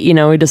 Pete,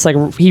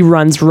 he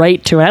runs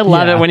right to it. I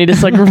love it when he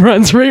just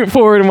runs right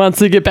forward and wants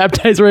to get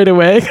baptized right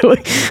away.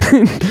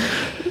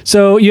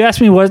 So you asked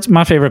me what's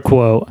my favorite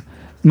quote.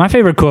 My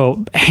favorite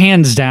quote,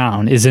 hands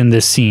down, is in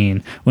this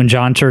scene when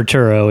John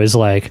Turturro is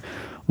like,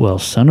 "Well,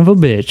 son of a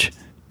bitch,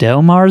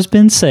 Delmar's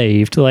been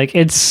saved."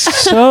 It's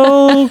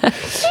so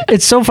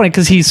it's so funny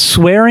because he's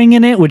swearing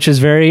in it, which is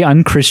very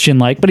unchristian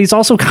like, but he's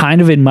also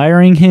kind of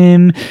admiring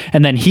him,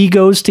 and then he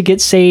goes to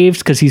get saved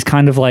because he's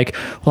kind of like,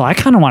 well, I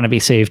kind of want to be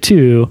saved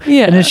too.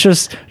 Yeah. And it's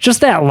just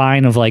that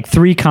line of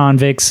three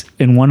convicts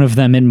and one of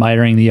them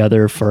admiring the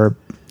other for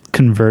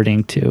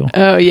converting to.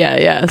 Oh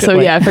yeah. So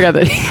I forgot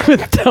that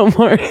with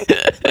Delmar.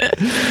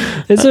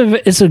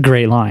 It's a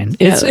great line.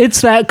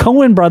 It's that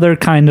Coen brother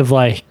kind of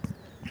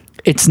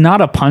it's not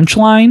a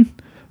punchline,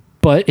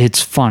 but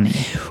it's funny.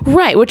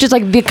 Right, which is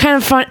the kind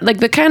of fun,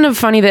 the kind of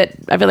funny that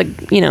I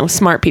feel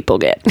smart people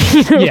get.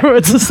 Where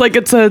it's just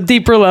it's a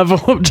deeper level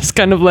of just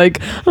kind of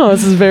oh,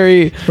 this is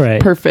very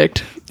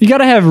perfect. You got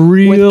to have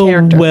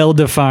real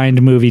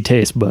well-defined movie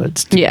taste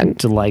buds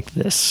to like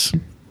this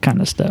kind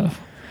of stuff.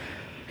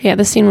 Yeah,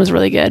 this scene was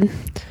really good.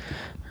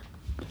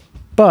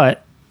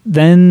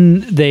 Then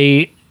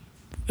they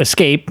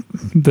escape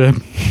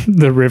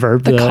the river.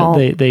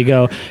 They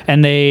go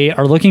and they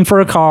are looking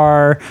for a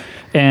car,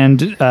 and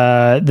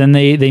then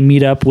they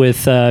meet up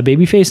with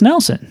Babyface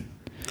Nelson,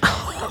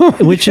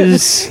 which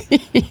is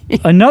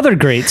another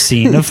great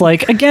scene of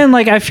again,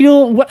 I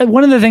feel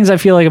one of the things I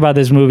feel about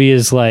this movie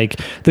is the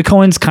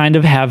Coens kind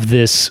of have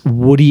this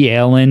Woody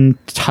Allen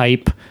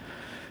type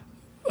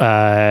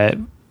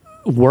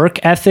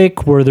work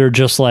ethic where they're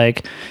just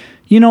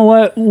you know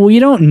what? We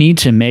don't need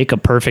to make a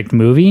perfect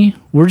movie.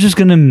 We're just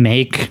going to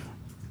make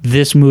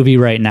this movie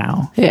right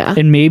now. Yeah.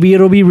 And maybe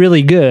it'll be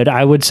really good.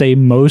 I would say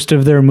most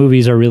of their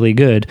movies are really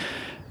good.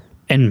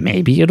 And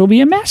maybe it'll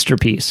be a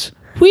masterpiece.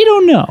 We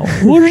don't know.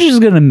 We're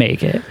just going to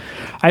make it.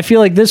 I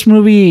feel this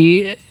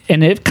movie,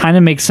 and it kind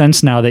of makes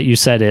sense now that you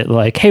said it,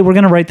 hey, we're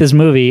going to write this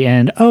movie,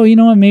 and oh, you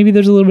know what? Maybe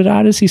there's a little bit of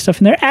Odyssey stuff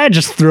in there.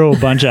 Just throw a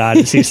bunch of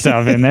Odyssey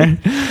stuff in there.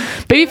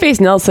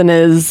 Babyface Nelson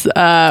is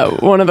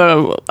one of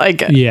the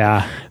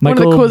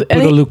Michael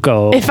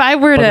Budalucco. If I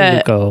were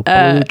to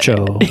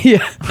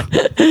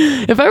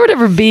if I were to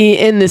ever be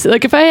in this,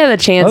 if I had a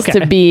chance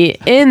to be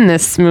in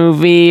this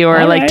movie or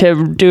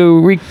to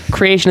do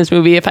recreation of this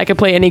movie, if I could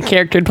play any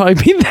character, it'd probably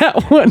be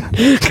that one,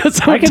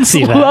 because I can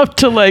see love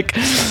to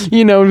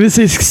this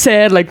is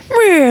sad I'm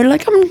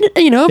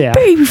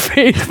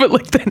babyface,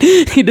 but then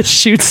he just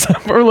shoots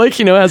them or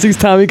as he's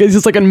Tommy because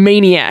he's just a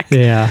maniac.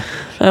 Yeah.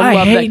 I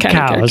love hate that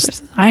kind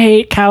cows. Of I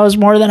hate cows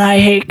more than I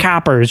hate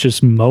coppers.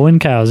 Just mowing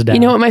cows down.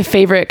 You know what my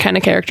favorite kind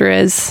of character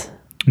is?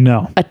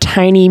 No. A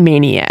tiny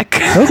maniac.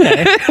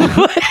 Okay.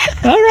 All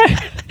right.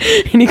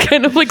 Any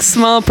kind of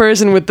small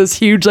person with this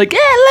huge let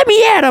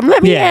me at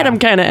him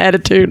kind of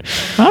attitude.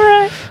 All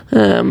right.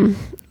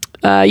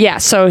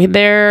 So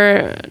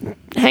they're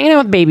hanging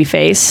out with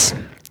Babyface.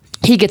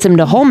 He gets him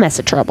into a whole mess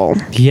of trouble.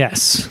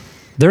 Yes.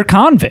 They're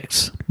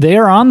convicts. They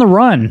are on the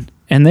run,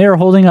 and they are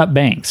holding up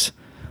banks.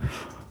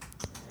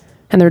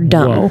 And they're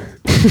dumb.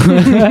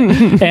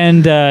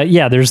 And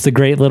there's the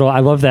great little, I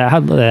love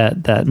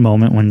that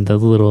moment when the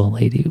little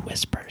lady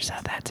whispers, "Oh,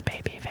 that's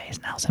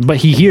Babyface Nelson." But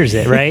he hears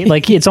it, right?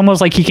 Like it's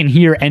almost like he can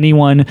hear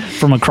anyone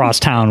from across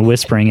town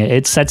whispering it.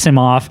 It sets him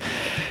off,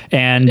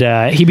 and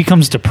he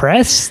becomes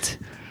depressed.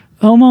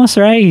 Almost,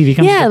 right? He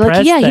becomes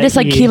depressed.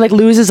 He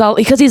loses all,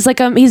 because he's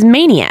he's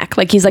maniac.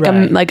 Like he's like a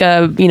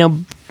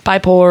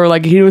bipolar,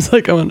 like he was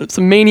like it's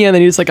a mania, and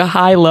then he was like a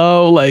high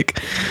low,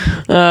 like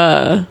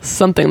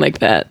something like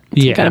that.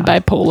 Some kind of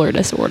bipolar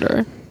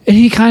disorder. And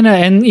he kind of,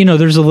 and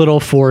there's a little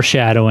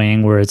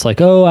foreshadowing where it's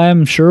like, oh,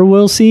 I'm sure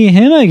we'll see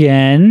him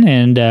again,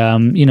 and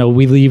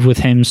we leave with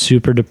him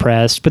super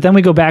depressed. But then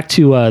we go back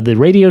to the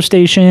radio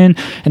station,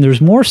 and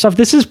there's more stuff.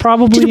 This is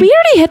probably, did we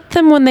already hit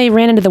them when they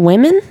ran into the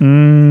women?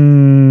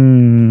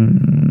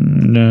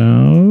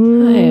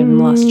 No, I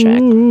lost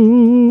track.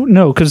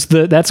 No, because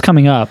that's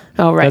coming up.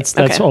 Oh, right.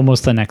 That's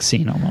almost the next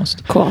scene,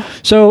 almost. Cool.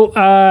 So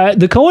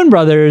the Coen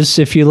brothers,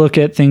 if you look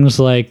at things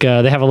like,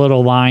 they have a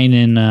little line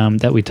in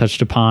that we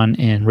touched upon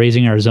in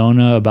Raising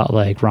Arizona about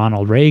like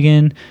Ronald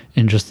Reagan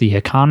and just the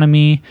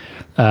economy.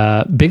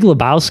 Big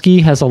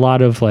Lebowski has a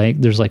lot of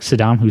there's like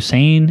Saddam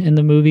Hussein in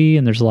the movie,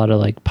 and there's a lot of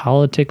like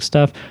politics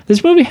stuff.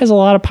 This movie has a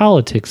lot of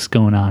politics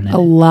going on in it. A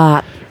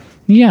lot.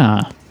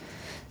 Yeah.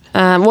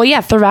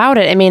 Throughout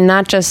it, I mean,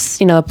 not just,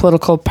 the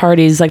political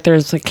parties, like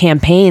there's like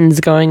campaigns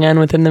going on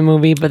within the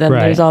movie, but then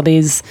there's all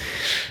these,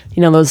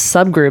 those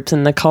subgroups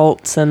and the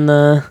cults and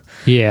the...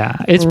 Yeah,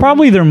 it's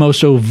probably their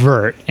most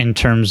overt in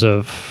terms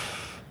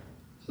of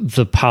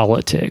the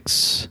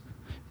politics,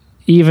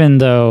 even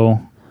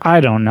though... I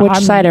don't know. Which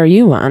side are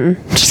you on?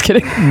 Just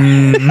kidding.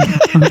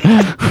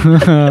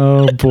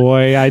 Oh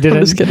boy, I didn't.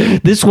 I'm just kidding.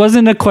 This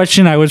wasn't a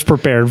question I was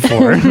prepared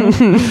for. Just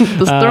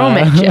throw them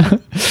at you.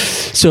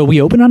 So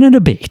we open on a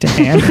debate,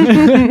 and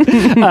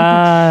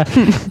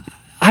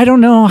I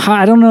don't know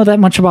that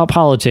much about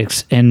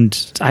politics,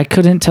 and I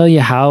couldn't tell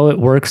you how it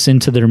works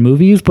into their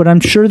movies, but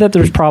I'm sure that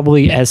there's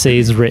probably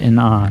essays written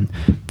on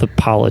the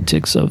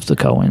politics of the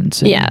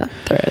Coens. Yeah,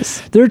 there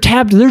is. They're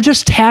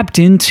just tapped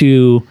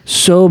into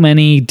so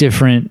many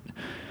different,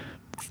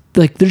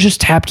 they're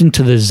just tapped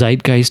into the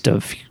zeitgeist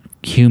of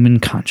human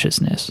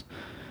consciousness.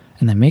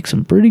 And they make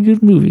some pretty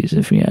good movies,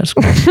 if you ask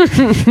me.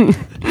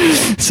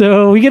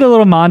 So we get a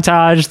little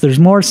montage. There's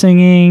more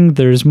singing.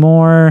 There's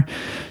more...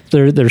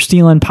 They're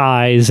stealing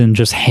pies and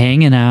just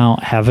hanging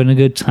out, having a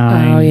good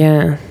time. Oh,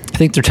 yeah. I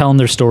think they're telling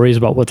their stories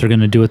about what they're going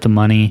to do with the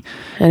money.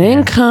 And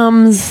in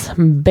comes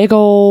big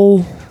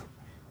ol'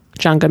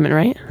 John Goodman,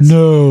 right?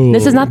 No.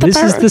 This is not the This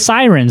is the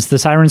sirens. The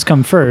sirens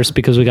come first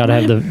because we got to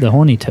have the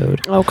horny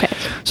toad. Okay.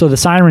 So the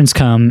sirens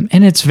come,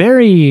 and it's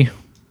very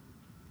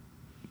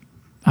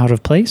out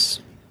of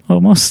place,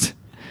 almost.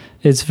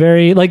 It's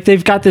very,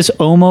 they've got this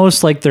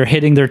almost like they're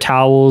hitting their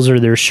towels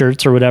or their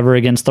shirts or whatever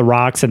against the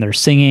rocks, and they're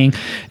singing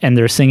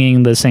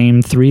the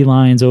same 3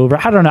 lines over.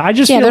 I don't know. I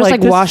just feel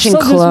like washing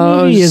clothes. This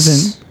movie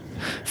isn't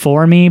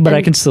for me, but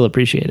I can still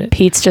appreciate it.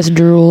 Pete's just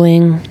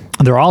drooling.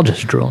 They're all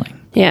just drooling.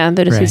 Yeah,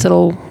 they're just these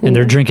little... And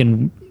they're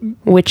drinking...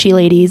 witchy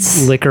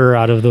ladies. Liquor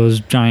out of those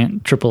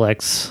giant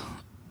XXX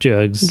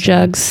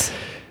jugs.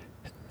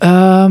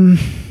 And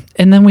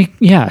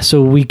then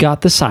so we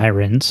got the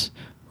sirens.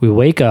 We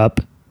wake up.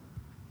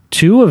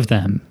 2 of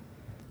them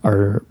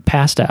are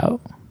passed out,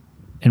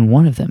 and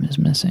 1 of them is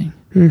missing.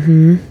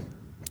 Mm-hmm.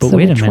 But so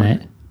wait a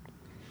minute.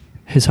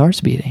 His heart's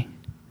beating.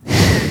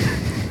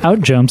 Out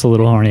jumps a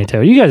little horny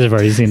toad. You guys have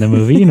already seen the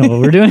movie. You know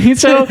what we're doing.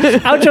 So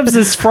out jumps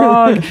this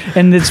frog,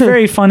 and it's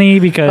very funny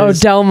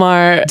because...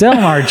 Delmar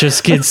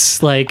just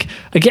gets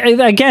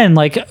again,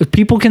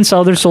 people can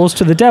sell their souls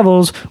to the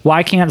devils.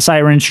 Why can't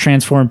sirens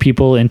transform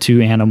people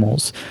into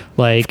animals?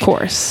 Of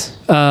course.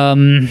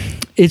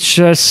 It's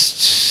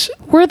just...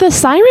 Were the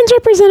sirens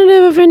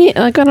representative of any...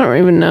 I don't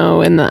even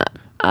know in the...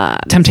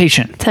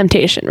 Temptation,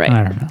 right?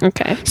 I don't know.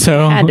 Okay.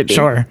 So, had to be.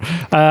 Sure.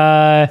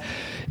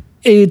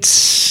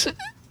 It's...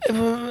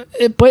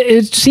 but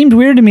it seemed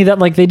weird to me that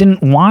they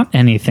didn't want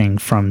anything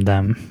from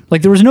them.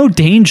 There was no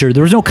danger.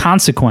 There was no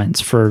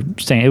consequence for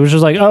saying. It was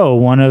just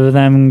one of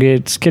them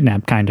gets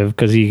kidnapped, kind of,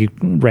 because he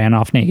ran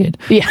off naked.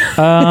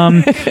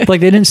 Yeah. They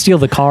didn't steal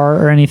the car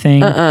or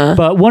anything.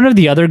 But one of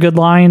the other good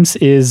lines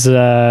is, I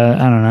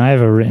don't know, I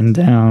have it written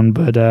down,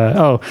 but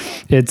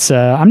it's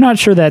I'm not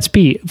sure that's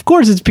Pete. Of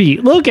course it's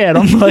Pete. Look at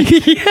him.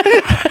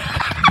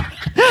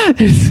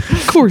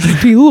 Of course,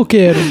 if you look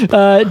at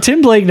him.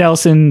 Tim Blake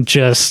Nelson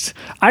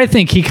I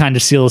think he kind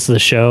of steals the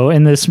show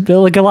in this. A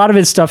lot of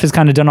his stuff is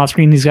kind of done off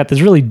screen. He's got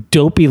this really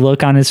dopey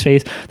look on his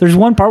face. There's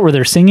one part where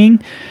they're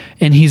singing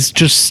and he's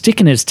just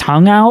sticking his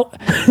tongue out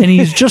and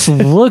he just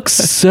looks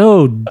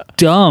so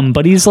dumb,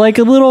 but he's like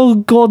a little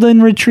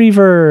golden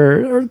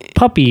retriever or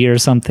puppy or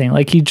something.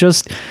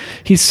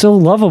 He's so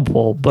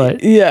lovable,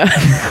 but yeah,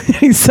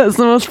 he says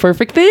the most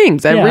perfect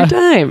things every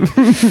time.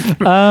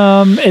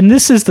 And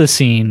this is the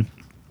scene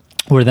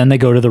where then they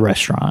go to the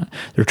restaurant.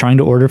 They're trying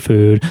to order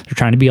food. They're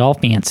trying to be all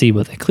fancy,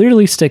 but they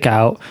clearly stick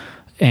out.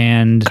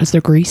 And because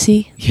they're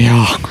greasy.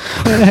 Yeah.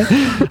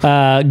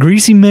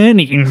 Greasy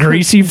men eating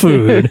greasy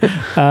food.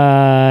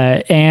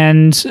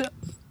 And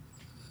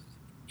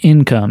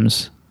in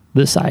comes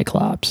the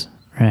Cyclops,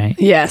 right?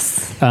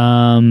 Yes.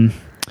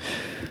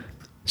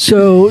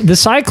 So the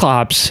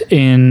Cyclops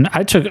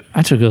I took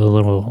a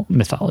little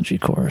mythology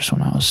course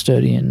when I was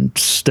studying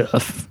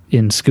stuff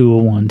in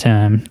school one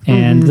time,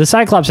 and the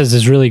Cyclops has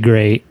this really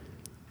great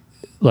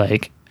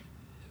like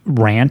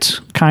rant,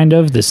 kind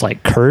of this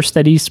like curse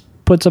that he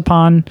puts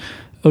upon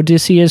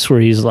Odysseus,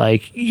 where he's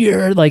like,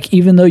 you're like,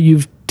 even though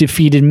you've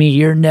defeated me,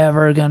 you're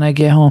never gonna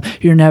get home,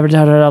 you're never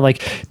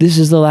like, this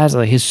is the last,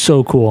 like, it's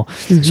so cool.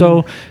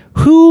 So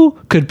who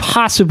could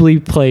possibly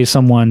play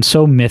someone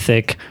so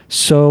mythic,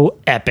 so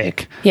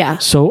epic,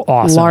 so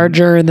awesome,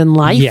 larger than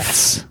life?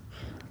 Yes.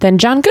 Than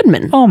John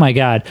Goodman. Oh my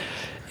God.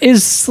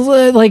 Is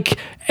like,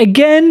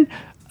 again,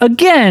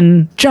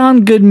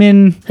 John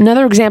Goodman.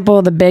 Another example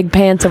of the big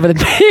pants over the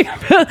big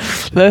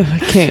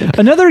the king.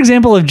 Another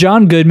example of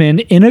John Goodman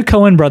in a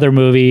Coen brother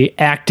movie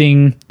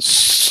acting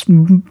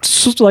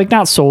like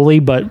not solely,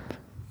 but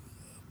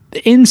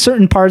in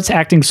certain parts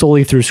acting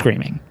solely through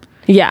screaming.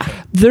 Yeah.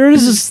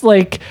 There's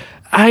like,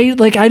 I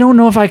don't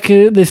know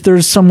if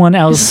there's someone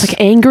else. It's like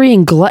angry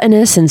and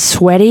gluttonous and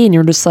sweaty, and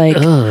you're just like,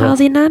 how's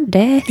he not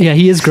dead? Yeah,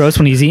 he is gross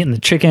when he's eating the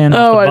chicken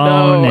off the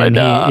bone. I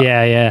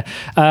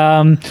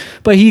know.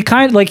 But he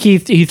kind of like,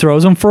 he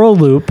throws him for a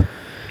loop.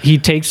 He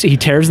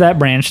tears that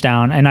branch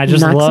down, and I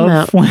just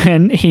love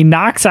when he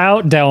knocks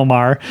out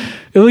Delmar.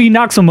 He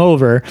knocks him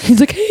over.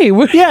 He's like, hey, hey,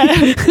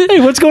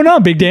 what's going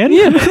on, Big Dan?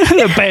 Yeah.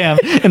 Bam.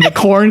 And the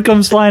corn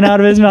comes flying out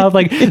of his mouth.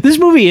 Like, this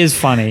movie is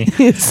funny.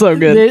 It's so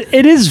good.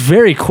 It is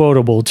very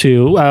quotable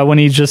too.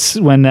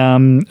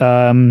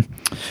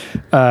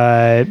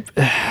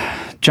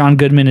 John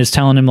Goodman is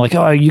telling him like,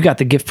 oh, you got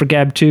the gift for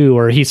gab too.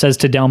 Or he says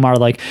to Delmar,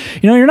 like,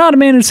 you're not a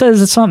man who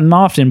says it's something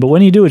often, but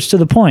when you do, it's to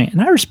the point.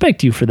 And I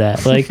respect you for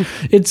that. Like,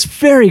 it's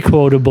very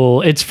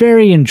quotable. It's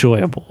very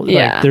enjoyable.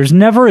 Yeah. Like, there's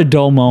never a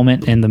dull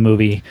moment in the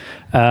movie.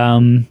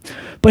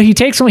 But he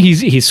takes him, he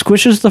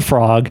squishes the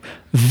frog.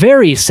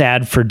 Very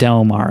sad for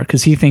Delmar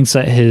because he thinks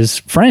that his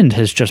friend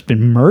has just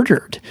been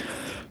murdered.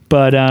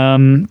 But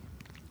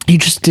he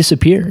just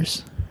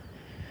disappears.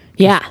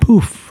 Yeah. Just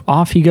poof.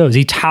 Off he goes.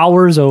 He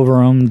towers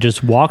over him,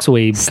 just walks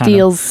away.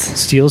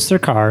 Steals their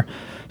car.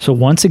 So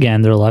once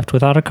again, they're left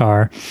without a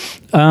car.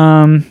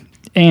 And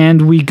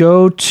we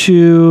go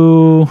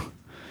to...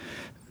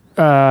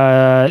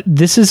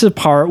 this is a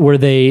part where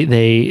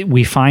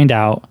we find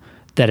out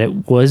that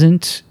it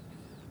wasn't...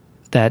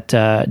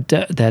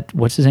 That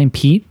what's his name?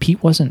 Pete?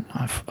 Pete wasn't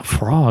a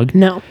frog.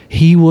 No.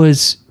 He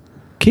was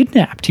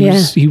kidnapped.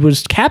 He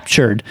was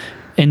captured.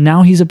 And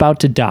now he's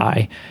about to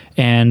die.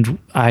 And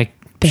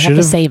they have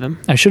to save him.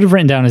 I should have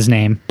written down his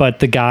name, but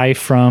the guy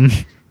from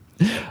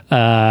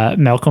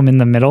Malcolm in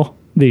the Middle,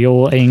 the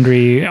old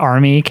angry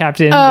army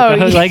captain,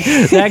 like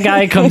that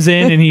guy comes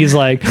in and he's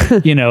like,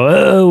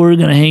 we're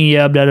gonna hang you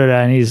up,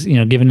 and he's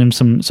giving him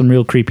some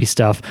real creepy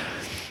stuff.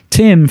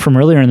 Tim from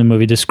earlier in the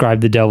movie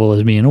described the devil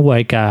as being a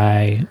white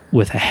guy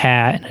with a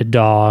hat and a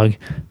dog.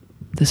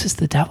 This is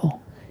the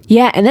devil.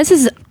 Yeah, and this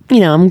is,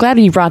 I'm glad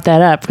you brought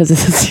that up because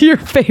this is your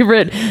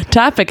favorite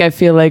topic, I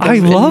feel like. I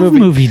love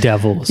movie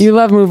devils. You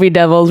love movie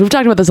devils. We've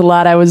talked about this a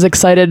lot. I was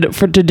excited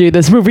to do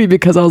this movie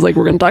because I was like,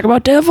 we're going to talk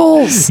about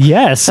devils.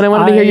 Yes. And I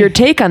wanted to hear your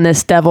take on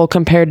this devil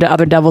compared to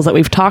other devils that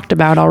we've talked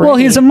about already. Well,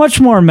 he's a much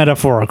more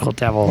metaphorical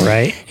devil,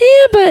 right?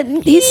 Yeah, but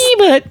he's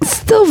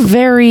still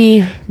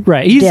very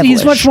right.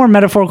 He's much more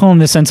metaphorical in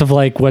the sense of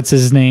like, what's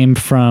his name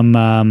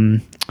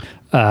from...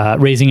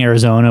 Raising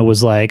Arizona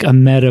was like a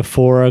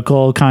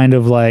metaphorical kind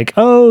of like,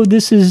 oh,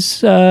 this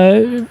is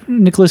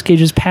Nicolas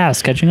Cage's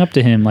past catching up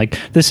to him. Like,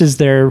 this is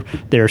their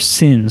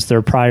sins,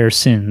 their prior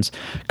sins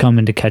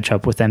coming to catch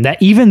up with them.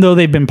 That even though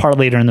they've been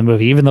later in the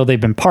movie, even though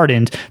they've been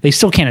pardoned, they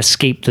still can't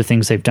escape the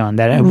things they've done.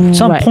 That at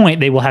some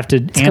point they will have to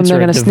answer. They're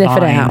going to sniff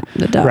it out.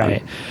 The dog.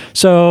 Right.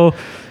 So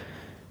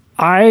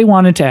I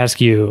wanted to ask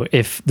you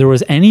if there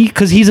was any,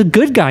 because he's a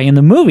good guy in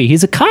the movie.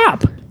 He's a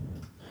cop.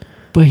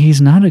 But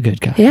he's not a good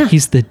guy. Yeah.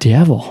 He's the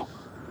devil.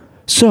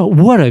 So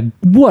what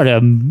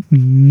a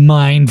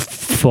mind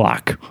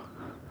fuck.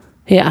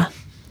 Yeah.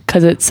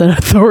 Because it's an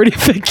authority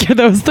figure.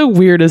 That was the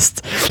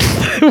weirdest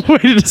way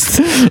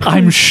to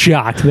I'm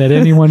shocked that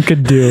anyone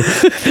could do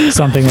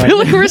something like that. I feel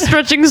like we're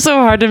stretching so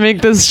hard to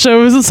make this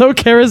show so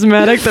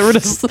charismatic that we're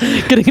just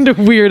getting into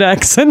weird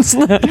accents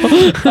now.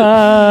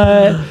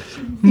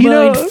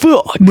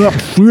 Fuck.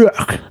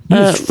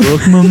 Just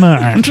fuck my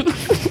mind.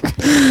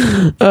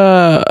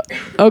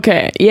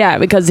 Okay, yeah,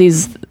 because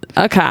he's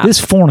a cop.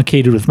 This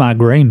fornicated with my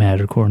gray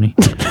matter, Courtney.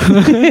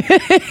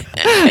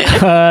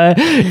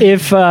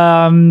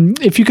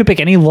 If you could pick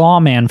any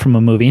lawman from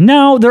a movie.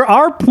 Now, there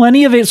are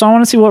plenty of it, so I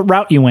want to see what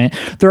route you went.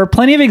 There are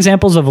plenty of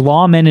examples of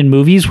lawmen in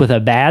movies with a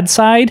bad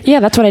side.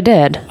 Yeah, that's what I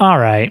did. All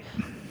right.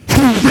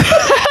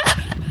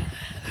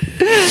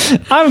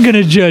 I'm going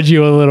to judge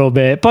you a little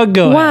bit, but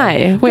go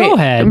ahead. Wait, go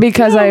ahead.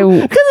 Because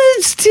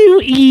it's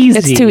too easy.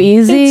 It's too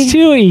easy? It's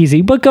too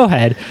easy, but go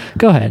ahead.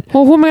 Go ahead.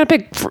 Well, who am I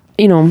going to pick?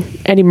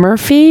 Eddie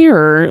Murphy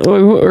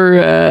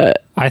or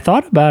I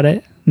thought about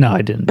it. No,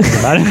 I didn't think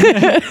about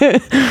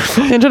it.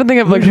 I'm trying to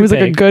think of like who's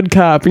like a good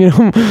cop.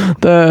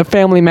 The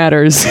Family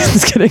Matters.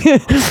 Just kidding.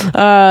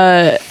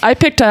 I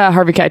picked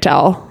Harvey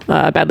Keitel,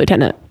 Bad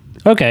Lieutenant.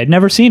 Okay,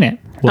 never seen it.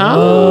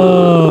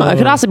 Whoa. It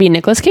could also be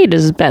Nicolas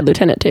Cage's Bad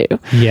Lieutenant too.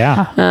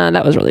 Yeah.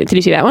 That was really. Did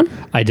you see that one?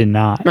 I did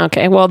not.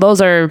 Okay. Well,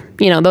 those are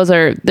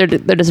they're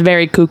just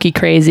very kooky,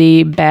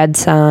 crazy, bad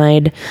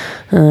side,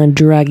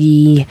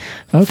 druggy,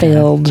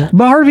 filled.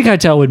 But Harvey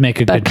Keitel would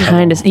make a good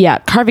kind of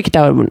Harvey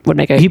Keitel would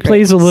make a. He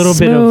plays a little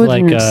bit of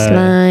like and a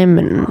slime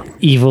and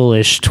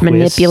evil-ish twist.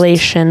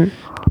 manipulation.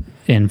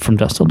 In From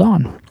Dusk Till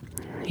Dawn.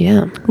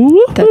 Yeah,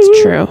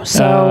 that's true.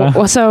 So,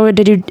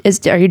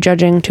 are you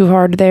judging too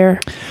hard there?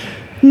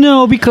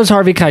 No, because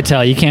Harvey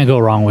Keitel, you can't go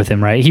wrong with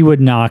him, right? He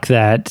would knock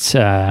that.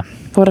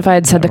 What if I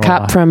had said the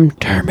cop from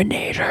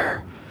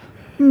Terminator?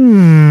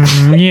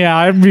 Yeah,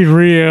 I'd be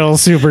real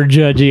super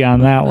judgy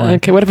on that one.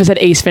 Okay, what if I said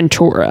Ace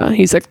Ventura?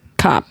 He's a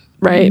cop,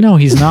 right? No,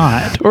 he's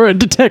not. Or a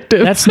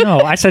detective.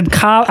 I said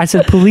cop. I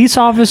said police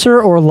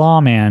officer or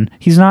lawman.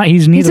 He's not.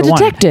 He's neither one.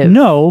 He's a detective.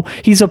 No,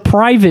 he's a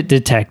private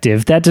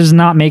detective. That does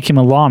not make him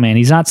a lawman.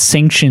 He's not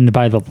sanctioned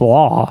by the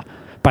law,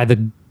 by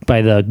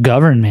the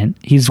government.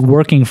 He's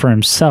working for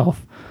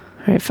himself.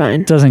 All right,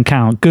 fine. Doesn't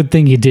count. Good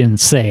thing you didn't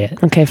say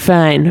it. Okay,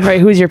 fine. All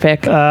right, who's your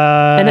pick?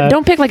 And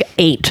don't pick like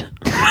 8.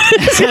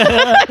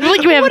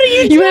 Like you have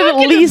at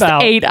least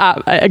about? 8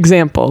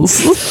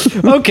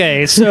 examples.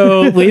 Okay,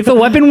 so Lethal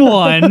Weapon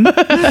 1,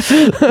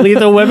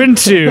 Lethal Weapon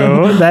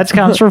 2, that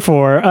counts for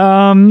 4.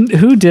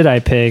 Who did I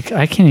pick?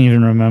 I can't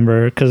even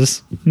remember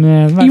because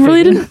you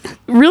really didn't.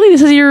 Really,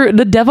 this is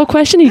the devil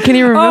question. You can't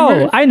even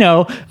remember. Oh, I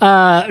know.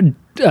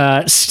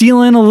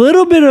 Stealing a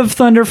little bit of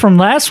thunder from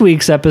last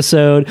week's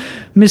episode,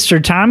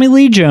 Mr. Tommy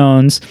Lee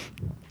Jones.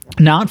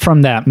 Not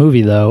from that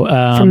movie though.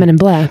 From Men in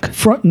Black.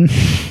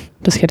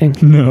 Just kidding.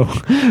 No,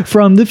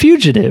 from The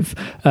Fugitive.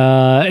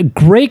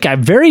 Great guy,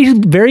 very,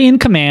 very in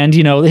command.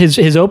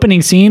 His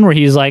opening scene where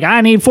he's like,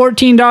 I need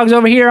 14 dogs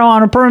over here. I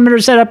want a perimeter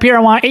set up here. I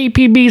want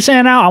APB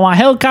sent out. I want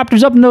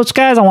helicopters up in those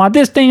skies. I want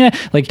this thing.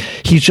 Like,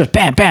 he's just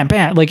bam, bam,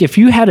 bam. Like, if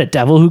you had a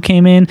devil who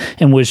came in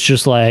and was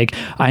just like,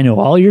 I know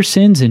all your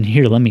sins and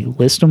here, let me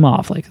list them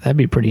off. Like, that'd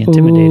be pretty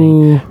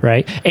intimidating,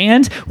 right?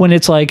 And when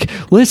it's like,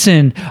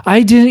 listen,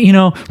 I didn't,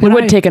 it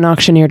would take an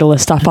auctioneer to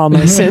list off all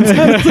my sins.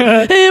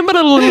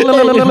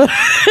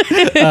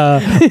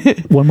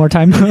 One more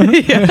time.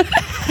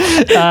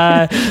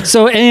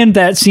 So, and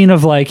that scene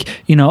of like,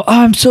 oh,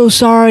 I'm so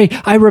sorry,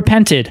 I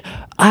repented,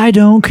 I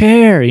don't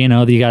care. You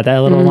got that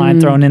little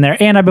line thrown in there.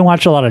 And I've been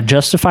watching a lot of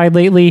Justified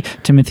lately.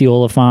 Timothy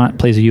Olyphant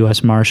plays a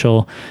U.S.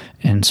 Marshal.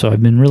 And so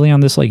I've been really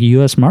on this like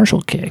U.S.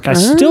 Marshal kick. I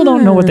still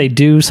don't know what they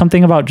do.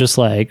 Something about just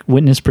like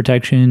witness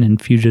protection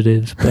and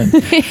fugitives. But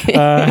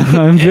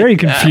I'm very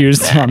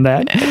confused on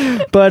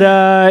that.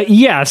 But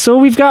yeah, so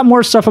we've got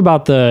more stuff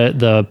about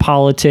the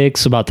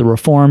politics, about the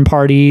Reform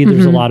Party.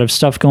 There's a lot of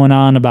stuff going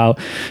on about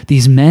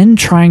these men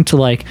trying to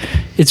like,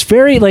 it's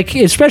very like,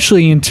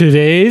 especially in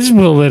today's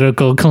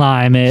political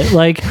climate,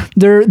 like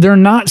they're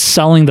not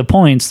selling the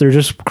points. They're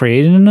just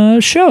creating a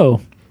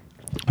show.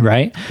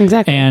 Right?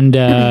 Exactly. And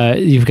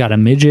you've got a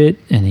midget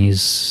and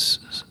he's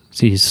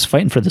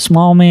fighting for the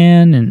small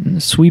man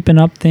and sweeping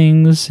up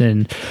things,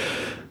 and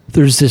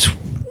there's this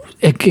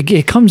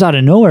it comes out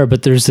of nowhere,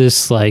 but there's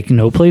this like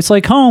No Place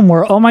Like Home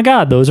where, oh my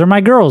god, those are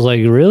my girls. Like,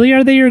 really?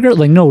 Are they your girls?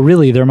 Like, no,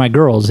 really, they're my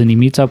girls. And he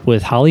meets up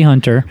with Holly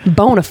Hunter.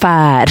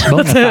 Bonafide.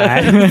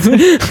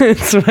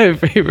 That's my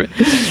favorite.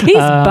 He's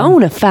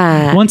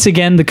bonafide. Once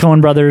again, the Coen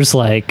brothers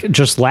like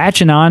just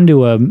latching on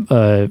to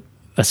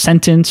a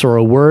sentence or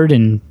a word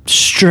and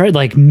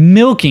like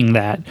milking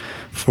that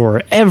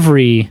for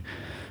every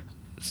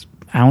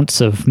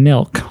ounce of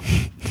milk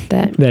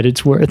that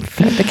it's worth.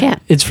 The cat.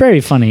 It's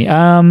very funny.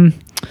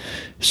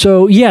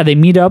 So yeah, they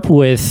meet up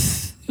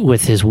with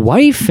his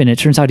wife, and it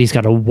turns out he's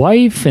got a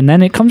wife, and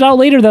then it comes out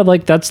later that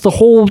like that's the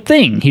whole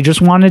thing. He just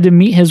wanted to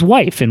meet his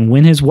wife and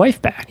win his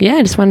wife back. Yeah,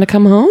 I just wanted to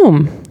come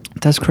home.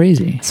 That's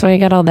crazy. So he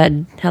got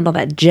had all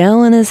that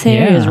gel in his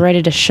hair. Yeah. He was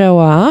ready to show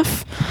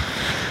off.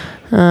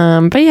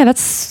 But yeah,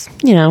 that's,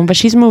 but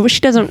she's moving. She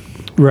doesn't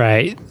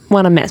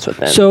want to mess with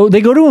them. So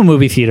they go to a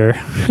movie theater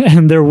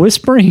and they're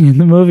whispering in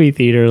the movie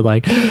theater,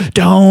 like,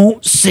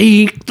 don't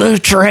seek the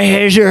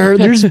treasure.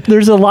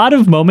 There's a lot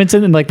of moments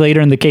in like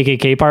later in the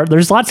KKK part.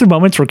 There's lots of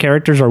moments where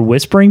characters are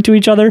whispering to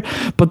each other,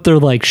 but they're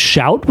like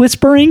shout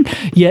whispering,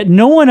 yet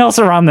no one else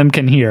around them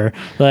can hear.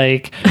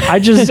 Like, I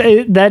just,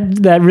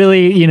 that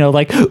really,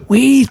 like,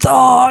 we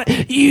thought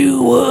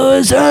you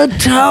was a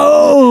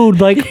toad.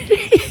 Like,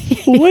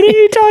 what are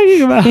you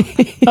talking about?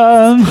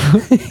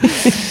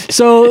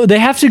 So they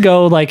have to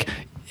go, like,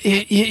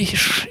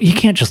 you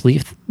can't just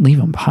leave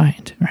him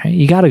behind, right?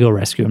 You got to go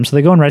rescue him. So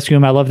they go and rescue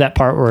him. I love that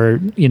part where,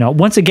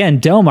 once again,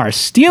 Delmar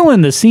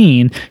stealing the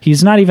scene.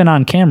 He's not even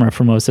on camera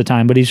for most of the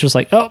time, but he's just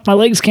like, oh, my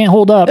legs can't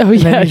hold up. Oh,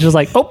 yeah. And then he's just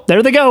like, oh,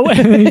 there they go.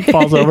 And he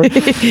falls over.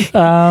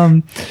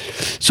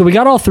 So we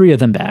got all 3 of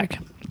them back.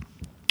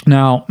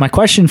 Now, my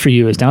question for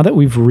you is, now that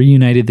we've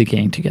reunited the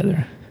gang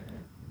together,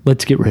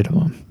 let's get rid of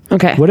them.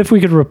 Okay. What if we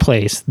could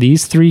replace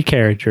these 3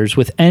 characters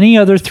with any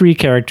other 3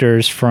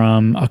 characters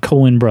from a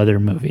Coen brother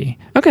movie?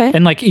 Okay.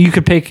 And like you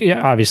could pick,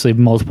 obviously,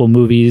 multiple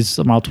movies,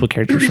 multiple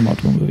characters from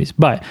multiple movies.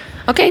 But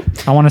okay.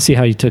 I want to see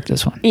how you took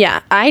this one.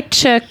 Yeah, I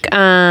took.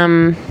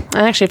 I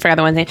actually forgot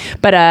the one thing,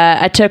 but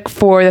I took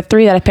for the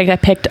 3 that I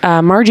picked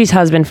Margie's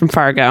husband from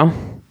Fargo.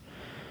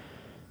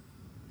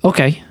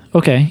 Okay.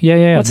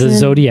 Yeah. What's The his name?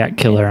 Zodiac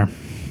Killer.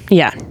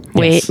 Yeah.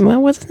 Wade. Yes.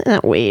 Well,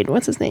 not Wade.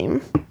 What's his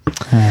name?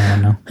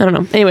 I don't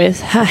know.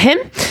 Anyways, him,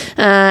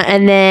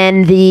 and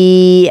then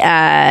the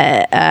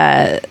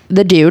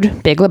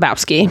dude, Big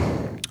Lebowski.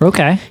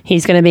 Okay.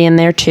 He's going to be in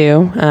there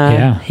too.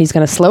 Yeah. He's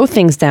going to slow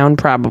things down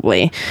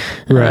probably.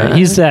 Right.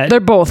 He's that. They're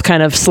both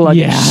kind of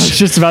sluggish. Yeah, I was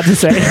just about to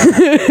say.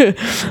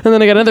 And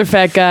then I got another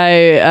fat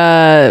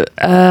guy.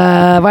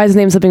 Why is his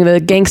name something? The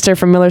gangster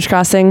from Miller's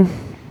Crossing.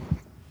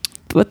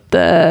 What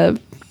the?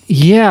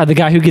 Yeah, the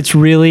guy who gets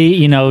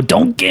really,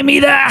 don't give me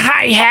the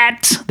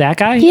hi-hat. That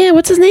guy? Yeah,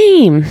 what's his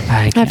name?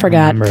 I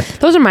forgot. remember.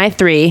 Those are my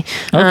 3.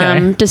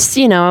 Okay. Just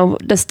to.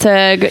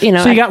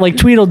 So you got like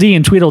Tweedledee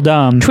and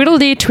Tweedledum.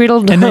 Tweedledee,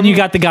 Tweedledum. And then you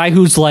got the guy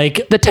who's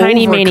like The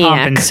tiny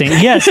maniac.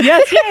 overcompensating. Yes.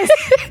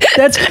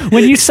 That's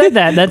when you said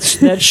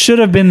that should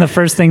have been the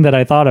first thing that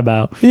I thought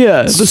about.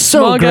 Yeah, the So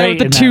small guy great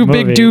with the in 2 that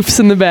big movie. doofs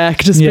in the back,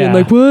 just being Yeah.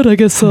 like, "What? I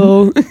guess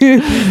so."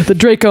 The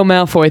Draco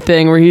Malfoy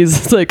thing, where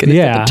he's like,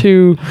 Yeah. the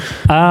 2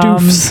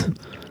 doofs.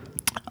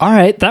 All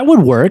right, that would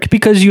work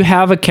because you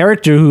have a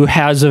character who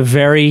has a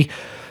very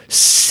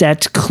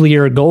set,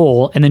 clear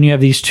goal, and then you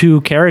have these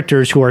 2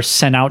 characters who are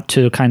sent out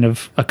to kind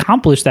of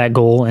accomplish that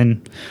goal,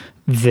 and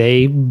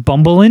they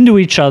bumble into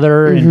each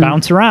other and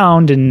bounce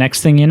around, and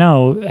next thing you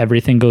know,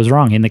 everything goes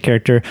wrong. And the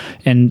character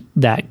and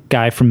that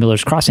guy from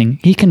Miller's Crossing,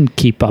 he can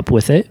keep up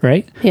with it,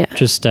 right? Yeah.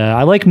 Just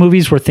I like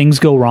movies where things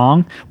go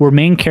wrong, where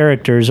main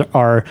characters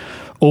are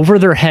over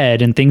their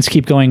head and things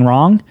keep going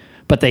wrong,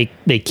 but they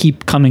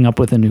keep coming up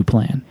with a new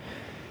plan.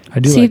 I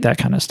do like that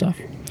kind of stuff.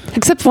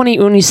 Except when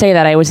you say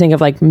that, I always think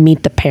of like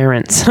Meet the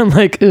Parents. I'm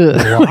like, ugh,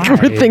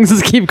 like where things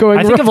just keep going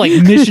I wrong. think of like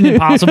Mission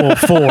Impossible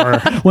 4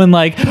 when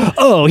like,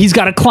 oh, he's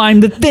got to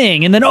climb the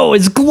thing, and then oh,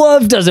 his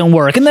glove doesn't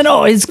work, and then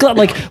oh, his glove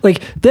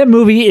like that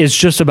movie is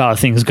just about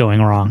things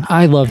going wrong.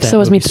 I love that.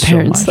 So is movie Meet the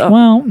Parents, much. though.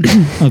 Well,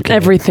 okay.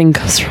 Everything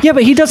goes wrong. Yeah,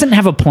 but he doesn't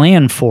have a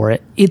plan for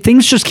it.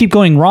 Things just keep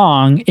going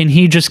wrong, and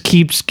he just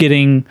keeps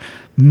getting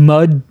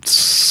mud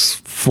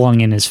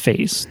flung in his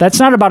face. That's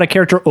not about a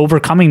character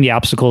overcoming the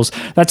obstacles.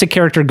 That's a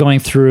character going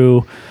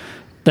through.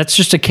 That's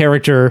just a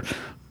character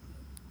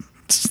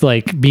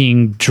like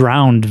being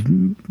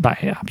drowned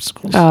by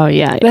obstacles. Oh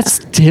yeah. That's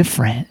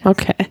different.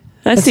 Okay. I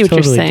That's see what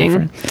totally you're saying.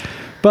 different.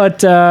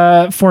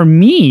 But for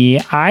me,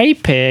 I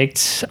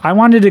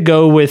wanted to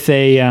go with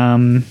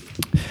a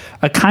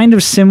kind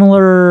of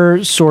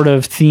similar sort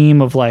of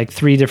theme of like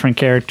 3 different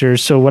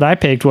characters. So what I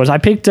picked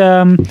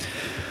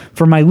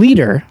for my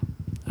leader,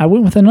 I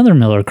went with another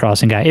Miller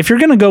Crossing guy. If you're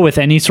going to go with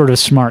any sort of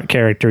smart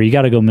character, you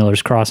got to go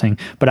Miller's Crossing.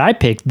 But I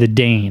picked the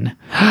Dane.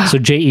 So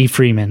J.E.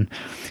 Freeman.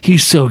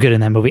 He's so good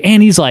in that movie.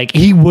 And he's like,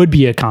 he would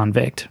be a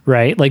convict,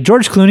 right? Like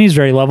George Clooney's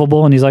very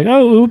lovable and he's like,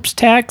 oh, oops,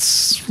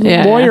 tax,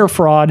 lawyer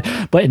fraud.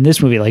 But in this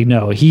movie, like,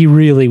 no, he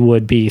really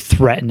would be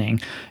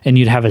threatening. And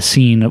you'd have a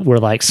scene where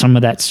like some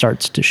of that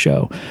starts to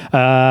show.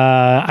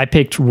 I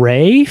picked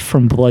Ray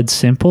from Blood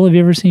Simple. Have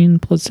you ever seen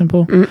Blood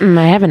Simple?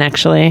 I haven't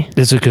actually.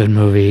 It's a good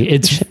movie.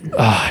 It's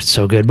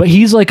so good. But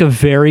he's like a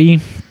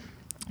very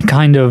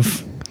kind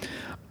of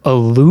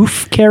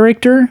aloof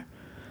character.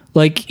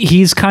 Like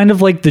he's kind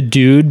of like the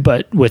dude,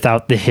 but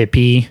without the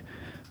hippie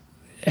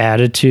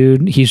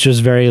attitude. He's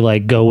just very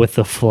like go with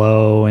the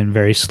flow and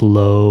very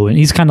slow. And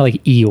he's kind of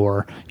like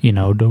Eeyore,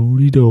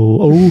 do-de-do.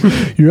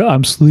 Oh,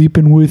 I'm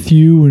sleeping with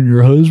you and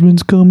your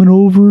husband's coming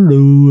over.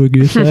 Oh, I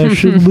guess I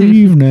should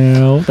leave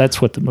now.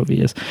 That's what the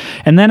movie is.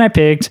 And then I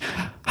picked,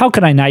 how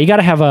could I not? You got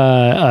to have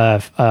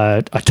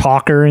a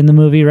talker in the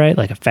movie, right?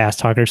 Like a fast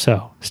talker.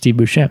 So Steve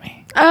Buscemi.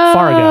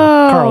 Fargo,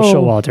 Carl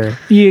Showalter.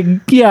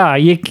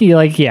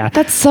 Yeah.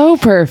 That's so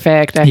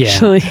perfect,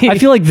 actually. Yeah. I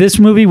feel like this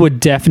movie would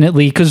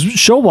definitely, because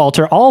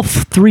Showalter, all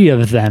 3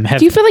 of them have.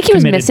 Do you feel like he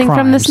was committed missing crimes.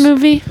 from this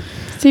movie,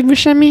 Steve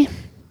Buscemi?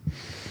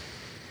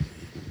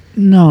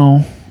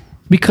 No,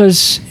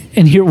 because,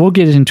 and here we'll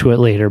get into it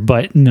later,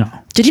 but no.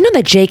 Did you know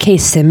that J.K.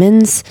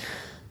 Simmons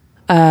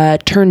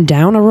turned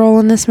down a role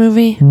in this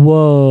movie?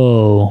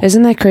 Whoa.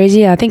 Isn't that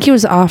crazy? I think he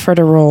was offered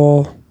a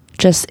role.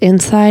 Just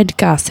inside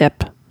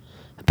gossip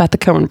about the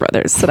Coen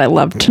brothers that I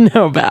love to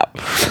know about.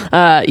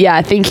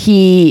 I think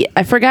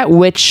I forgot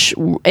which,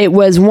 it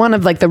was one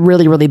of like the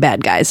really, really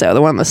bad guys though,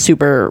 the one of the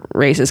super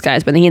racist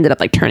guys, but he ended up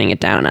like turning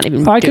it down, not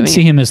even I could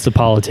see him as the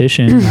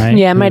politician, right?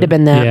 Yeah, it might have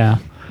been that. Yeah.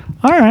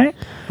 All right.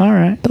 All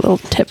right. A little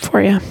tip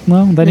for you.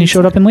 Well, then he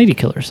showed up in Lady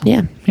Killers.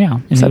 Yeah. Yeah.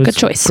 And So he was good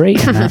choice.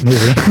 Great in that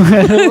movie.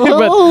 But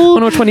I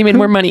wonder which one he made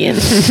more money in.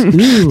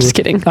 Just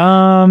kidding.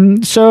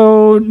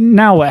 So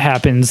now what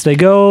happens?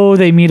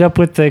 They meet up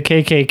with the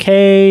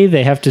KKK.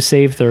 They have to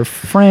save their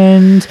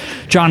friend.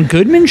 John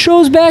Goodman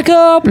shows back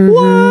up.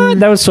 What?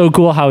 That was so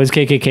cool how his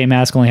KKK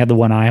mask only had the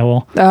one eye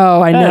hole.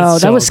 Oh, I know.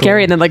 That's That so was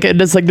scary. cool. And then it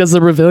just does the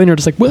reveal and you're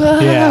just like, whoa.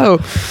 Yeah.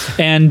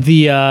 And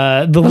the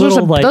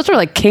Those are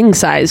like king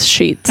size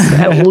sheets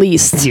at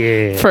least.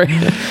 Yeah. For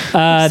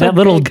that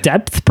little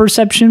depth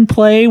perception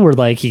play where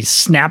like he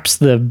snaps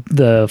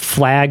the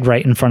flag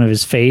right in front of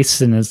his face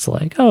and it's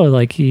like, oh,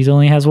 like he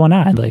only has one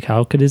eye. Like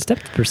how could his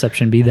depth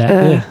perception be that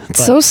good?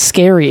 It's so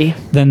scary.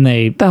 Then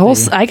I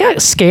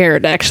got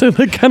scared actually.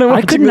 Like kind of.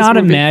 I could not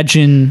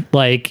imagine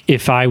like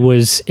if I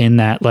was in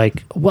that,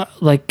 like what,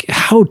 like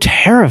how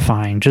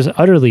terrifying, just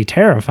utterly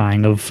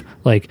terrifying of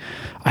like,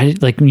 I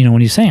like,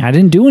 when he's saying I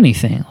didn't do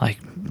anything, like,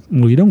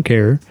 we don't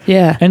care.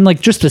 Yeah. And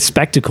like just the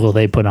spectacle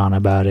they put on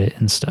about it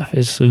and stuff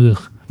is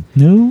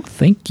no,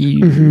 thank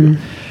you.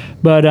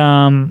 But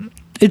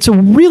it's a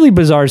really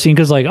bizarre scene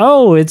because like,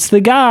 oh, it's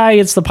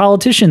the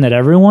politician that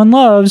everyone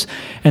loves,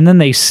 and then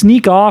they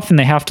sneak off and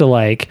they have to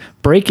like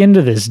break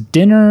into this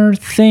dinner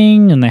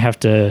thing and they have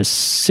to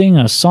sing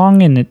a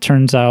song, and it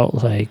turns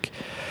out like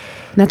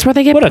that's where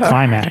they get what a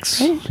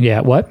climax. Right?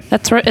 Yeah, what?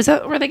 That's where is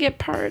that where they get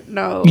part?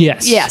 No.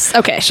 Yes.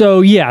 Okay.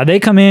 So yeah,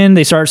 they come in,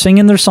 they start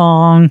singing their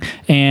song,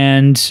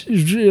 and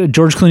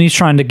George Clooney's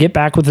trying to get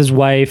back with his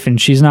wife, and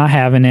she's not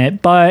having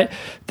it. But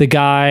the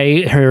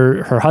guy,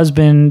 her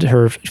husband,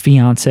 her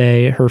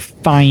fiance, her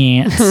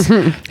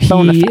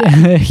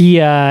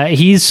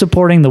he's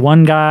supporting the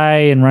one guy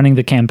and running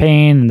the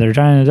campaign, and they're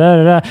trying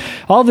to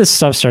all this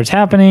stuff starts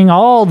happening.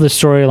 All the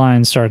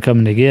storylines start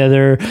coming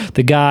together.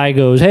 The guy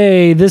goes,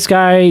 "Hey, this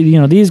guy,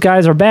 these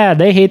guys are bad.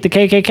 They hate the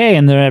KKK,"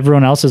 and then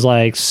everyone else is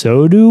like,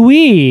 "So do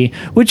we,"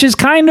 which is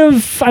kind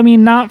of, I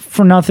mean, not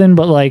for nothing,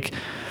 but like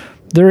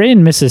they're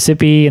in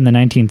Mississippi in the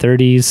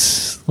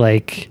 1930s,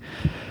 like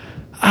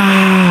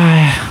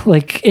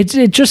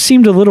it just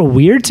seemed a little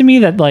weird to me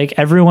that like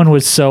everyone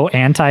was so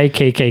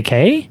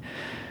anti-KKK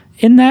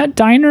in that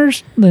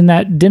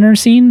dinner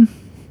scene,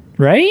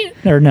 right?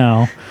 Or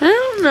no? I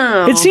don't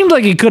know. It seemed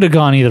like it could have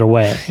gone either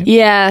way.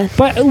 Yeah.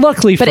 But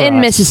luckily for us. But in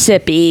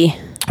Mississippi.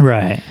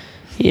 Right.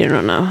 You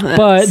don't know.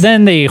 But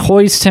then they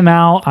hoist him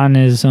out on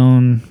his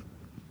own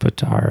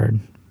petard.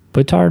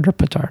 Petard or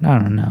petard? I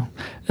don't know.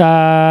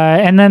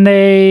 And then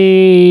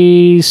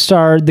the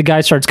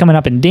guy starts coming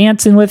up and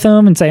dancing with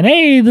him and saying,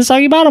 "Hey, the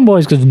Soggy Bottom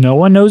Boys," because no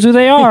one knows who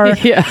they are.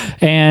 Yeah.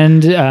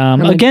 And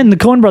again, the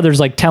Coen brothers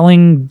like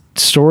telling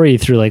story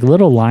through like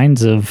little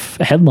lines of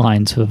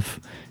headlines of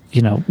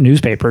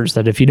newspapers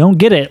that if you don't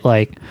get it,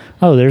 like,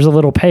 oh, there's a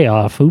little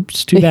payoff.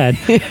 Oops, too bad.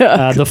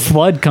 The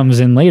flood comes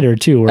in later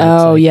too.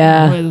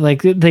 Where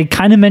like they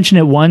kind of mention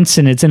it once,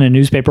 and it's in a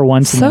newspaper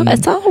once. So and then,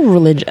 it's all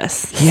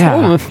religious.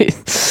 Yeah.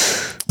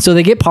 So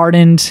they get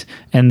pardoned,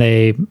 and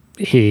the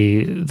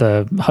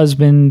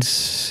husband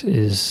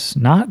is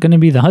not going to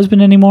be the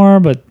husband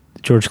anymore, but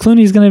George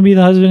Clooney's going to be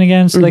the husband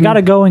again. So they got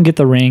to go and get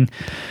the ring,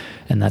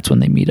 and that's when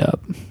they meet up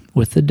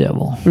with the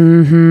devil.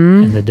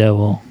 And the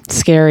devil,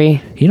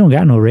 scary. He don't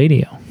got no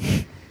radio.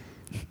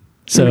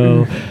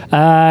 So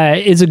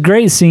it's a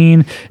great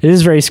scene. It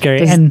is very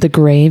scary. And the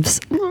graves.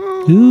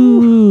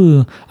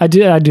 Ooh, I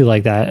do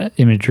like that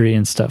imagery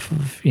and stuff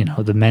of,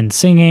 the men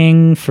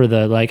singing for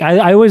the, like,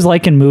 I always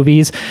like in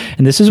movies,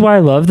 and this is why I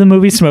love the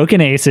movie Smoking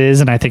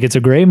Aces, and I think it's a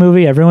great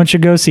movie. Everyone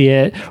should go see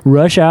it.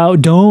 Rush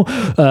out. Don't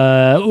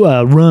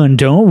run.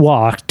 Don't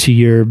walk to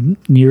your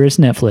nearest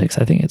Netflix.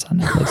 I think it's on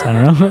Netflix. I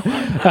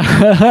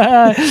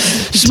don't know.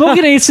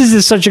 Smoking Aces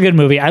is such a good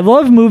movie. I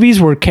love movies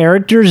where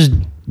characters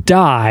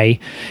die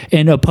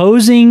and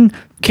opposing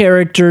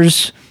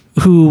characters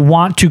who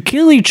want to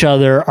kill each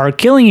other are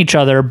killing each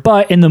other,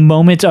 but in the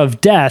moment of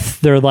death,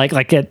 they're like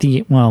at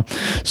the, well,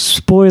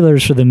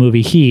 spoilers for the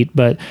movie Heat,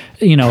 but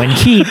in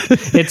Heat,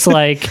 it's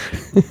like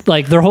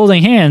they're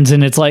holding hands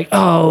and it's like,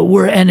 oh,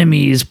 we're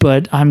enemies,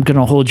 but I'm going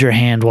to hold your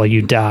hand while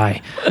you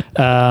die.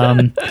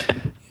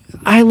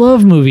 I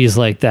love movies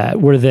like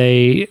that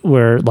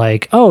where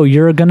like, oh,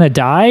 you're going to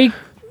die?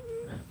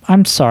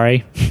 I'm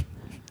sorry.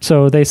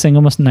 So they sing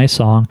almost a nice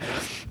song,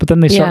 but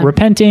then they start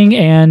repenting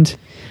and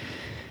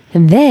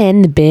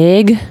then the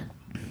big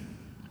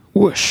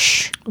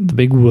whoosh. The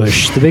big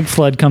whoosh. The big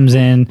flood comes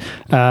in.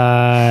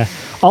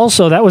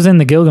 Also, that was in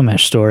the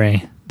Gilgamesh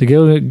story. The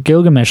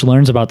Gilgamesh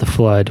learns about the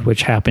flood,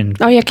 which happened.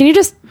 Oh, yeah. Can you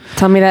just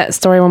tell me that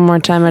story one more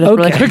time?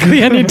 Really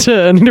quickly. I need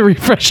to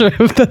refresher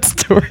of that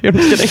story. I'm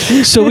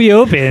kidding. So we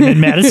open in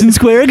Madison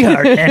Square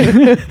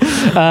Garden.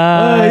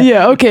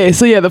 Okay.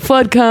 So, the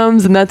flood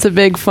comes, and that's a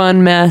big,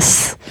 fun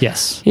mess.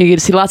 Yes. You get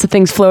to see lots of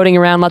things floating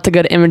around, lots of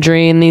good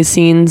imagery in these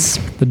scenes.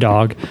 The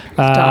dog.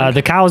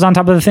 The cow is on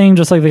top of the thing,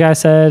 just like the guy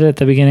said at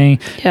the beginning.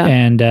 Yeah.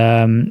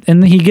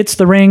 And he gets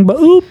the ring, but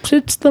oops,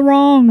 it's the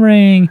wrong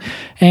ring.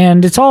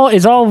 And it's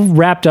all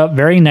wrapped up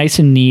very nice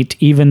and neat,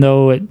 even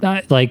though it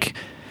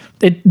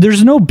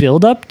there's no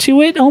build up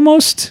to it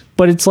almost,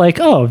 but it's like,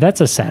 oh,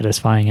 that's a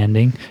satisfying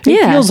ending.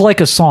 It feels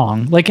like a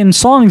song. Like in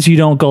songs, you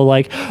don't go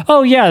like,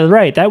 oh yeah,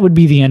 right, that would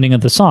be the ending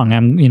of the song.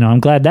 I'm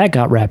glad that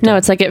got wrapped up. No,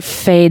 it's like it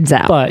fades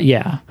out. But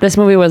yeah. This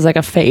movie was like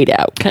a fade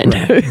out kind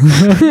of.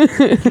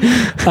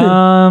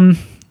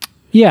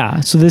 Yeah,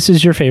 so this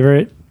is your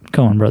favorite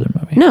Coen brother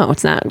movie. No,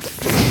 it's not.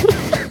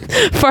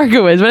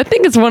 Fargo is, but I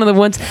think it's one of the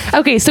ones.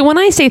 Okay, so when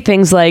I say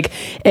things like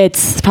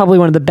it's probably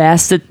one of the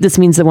best, this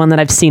means the one that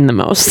I've seen the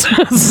most.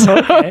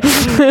 Okay.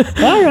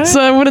 All right.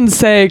 So I wouldn't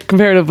say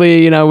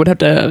comparatively, would have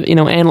to,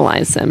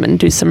 analyze them and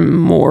do some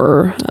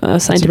more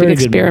scientific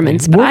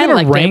experiments. But I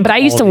liked it. But I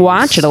used to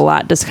watch it a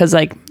lot just because,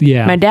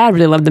 my dad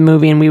really loved the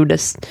movie, and he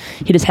just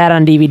had it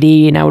on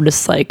DVD, and I would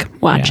just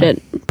watch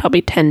it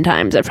probably 10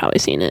 times. I've probably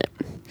seen it.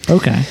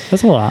 Okay,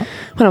 that's a lot.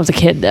 When I was a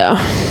kid, though.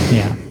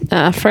 Yeah.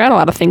 Forgot a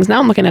lot of things. Now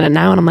I'm looking at it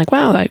now, and I'm like,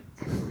 wow,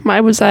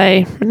 why was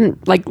I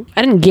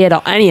didn't get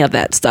any of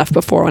that stuff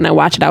before. When I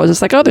watched it, I was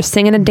just like, oh, they're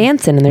singing and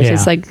dancing, and there's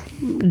this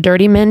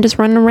dirty men just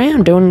running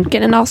around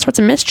getting in all sorts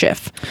of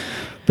mischief.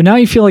 But now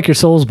you feel like your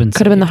soul's been saved.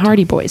 Could have been the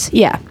Hardy Boys.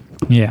 Yeah.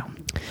 Yeah.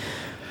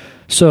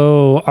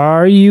 So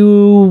are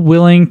you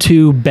willing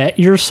to bet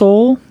your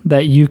soul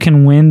that you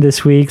can win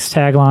this week's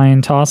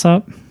tagline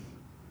toss-up?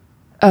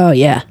 Oh,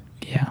 yeah.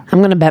 Yeah. I'm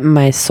going to bet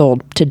my soul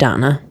to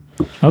Donna.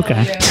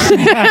 Okay.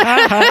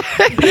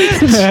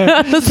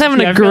 Just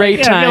having a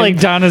great time. I feel like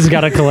Donna's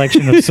got a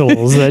collection of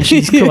souls that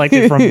she's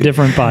collected from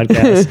different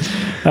podcasts.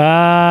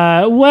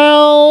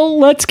 Well,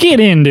 let's get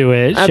into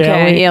it,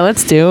 shall we? Yeah,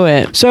 let's do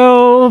it.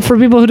 So, for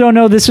people who don't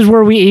know, this is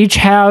where we each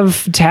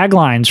have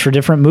taglines for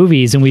different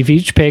movies, and we've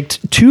each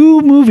picked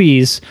 2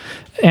 movies,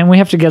 and we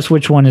have to guess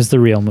which one is the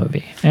real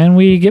movie. And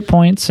we get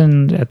points,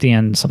 and at the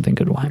end, something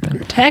good will happen.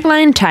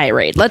 Tagline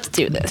tirade. Let's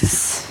do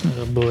this.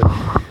 Oh, boy.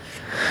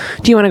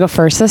 Do you want to go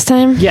first this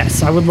time?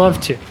 Yes, I would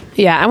love to.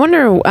 Yeah, I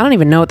don't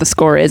even know what the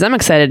score is. I'm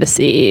excited to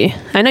see.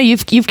 I know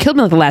you've killed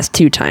me the last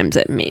 2 times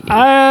at maybe.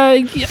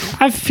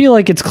 I feel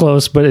like it's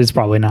close, but it's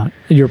probably not.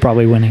 You're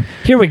probably winning.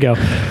 Here we go.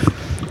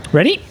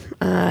 Ready?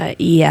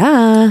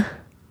 Yeah.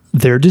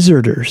 They're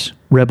deserters,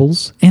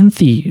 rebels, and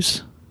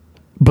thieves,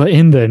 but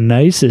in the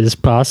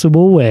nicest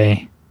possible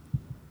way.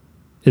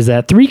 Is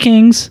that 3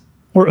 Kings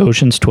or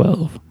Ocean's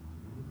 12? All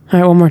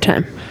right, one more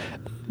time.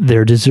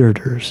 They're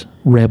deserters,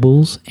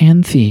 rebels,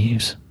 and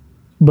thieves,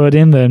 but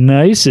in the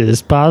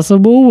nicest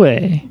possible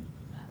way.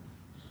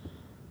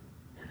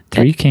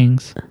 3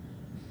 Kings.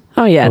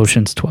 Oh, yeah.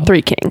 Ocean's 12.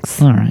 3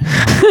 Kings. All right.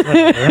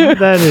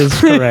 That is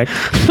correct.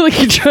 Like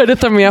you tried to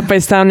throw me off by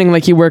sounding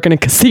like you work in a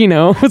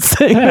casino.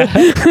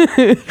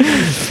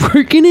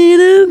 Working in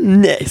a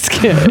nice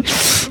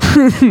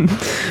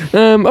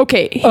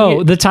okay.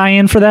 Oh, the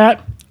tie-in for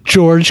that?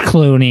 George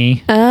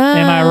Clooney.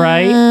 Am I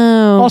right?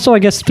 Also, I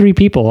guess 3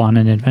 people on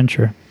an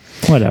adventure.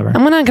 Whatever.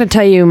 I'm not going to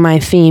tell you my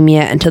theme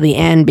yet until the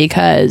end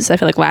because I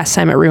feel like last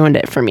time it ruined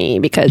it for me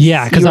because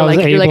I was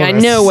able I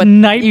know what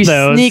you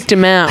those. Sneaked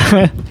him out.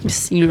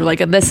 You were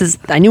like,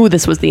 I knew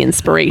this was the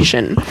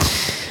inspiration.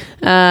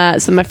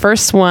 So my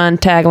first one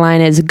tagline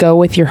is "Go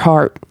with your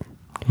heart."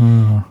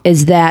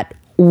 Is that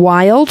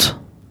Wild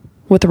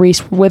with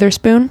Reese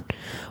Witherspoon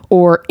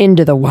or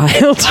Into the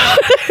Wild?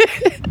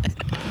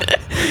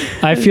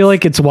 I feel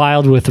like it's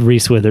Wild with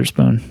Reese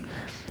Witherspoon.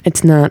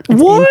 It's not.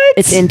 What?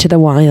 It's Into the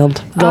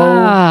Wild.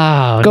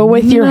 Go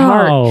with your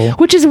heart.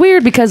 Which is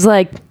weird because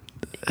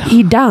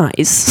he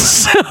dies.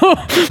 So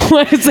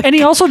and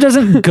he also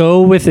doesn't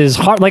go with his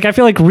heart. I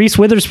feel like Reese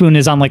Witherspoon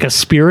is on a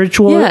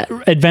spiritual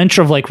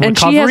adventure of recovery. And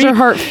she has her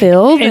heart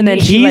filled, and then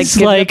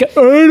he's I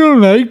don't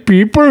like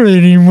people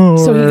anymore.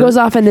 So he goes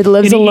off and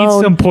lives alone. He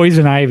eats some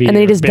poison ivy, and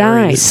then he just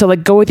dies. So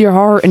go with your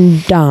heart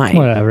and die.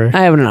 Whatever.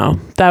 I don't know.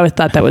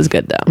 Thought that was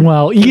good though.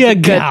 Well, you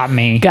got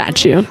me.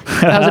 Got you.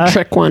 That was a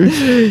trick one.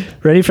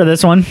 Ready for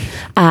this one?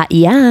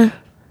 Yeah.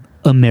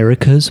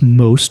 America's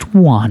Most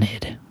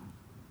Wanted.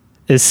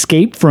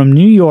 Escape from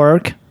New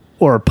York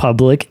or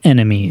Public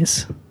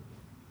Enemies?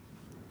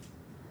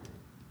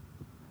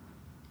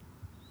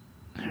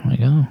 There we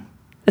go.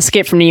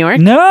 Escape from New York?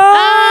 No!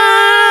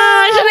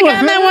 I should have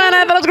gotten that one.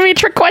 I thought it was going to be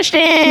a trick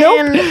question.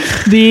 Nope.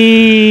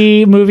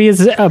 The movie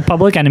is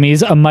Public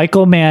Enemies, a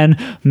Michael Mann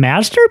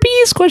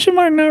masterpiece? Question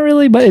mark? Not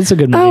really, but it's a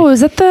good movie. Oh,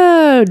 is that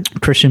the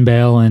Christian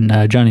Bale and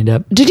Johnny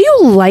Depp? Did you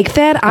like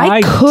that?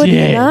 I could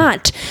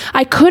not.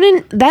 I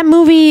couldn't. That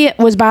movie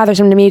was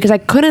bothersome to me because I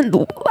couldn't.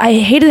 I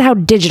hated how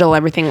digital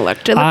everything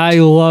looked. I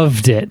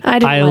loved it.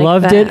 I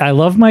loved it. I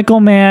love Michael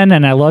Mann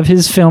and I love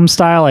his film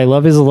style. I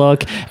love his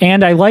look,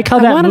 and I like how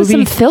that wanted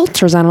movie. Some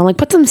filters on. I'm like,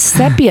 put some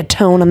sepia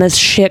tone on this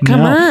shit.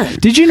 Come on.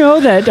 Did you know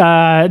that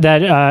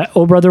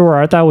Oh Brother Where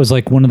Art Thou was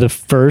one of the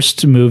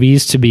first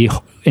movies to be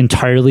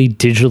entirely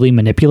digitally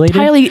manipulated?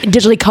 Entirely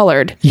digitally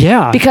colored.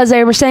 Yeah. Because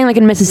they were saying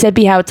in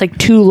Mississippi how it's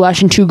too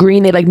lush and too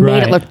green. They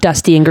made it look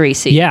dusty and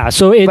greasy. Yeah.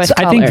 So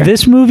I think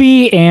this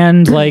movie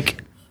and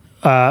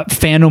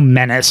Phantom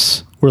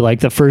Menace were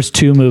like the first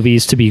two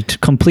movies to be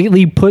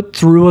completely put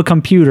through a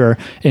computer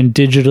and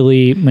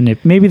digitally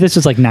manipulated. Maybe this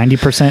is like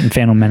 90% and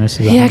Phantom Menace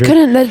is 100. Yeah, I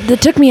couldn't.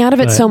 That took me out of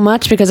it so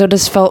much because it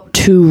just felt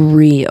too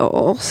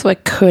real. So I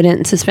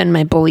couldn't suspend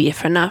my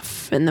belief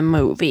enough in the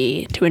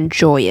movie to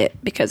enjoy it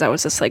because I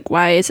was just like,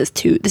 why is this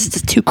is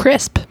just too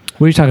crisp.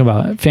 What are you talking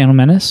about? Phantom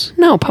Menace?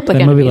 No, Public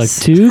that Enemies. movie like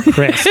too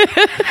crisp.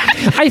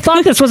 I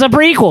thought this was a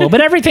prequel,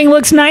 but everything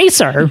looks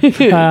nicer.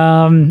 Sorry,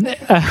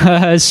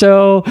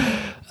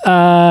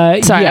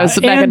 I was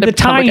back and into the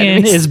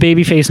tie-in is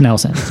Babyface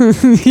Nelson.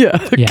 Yeah.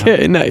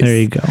 Okay. Nice. There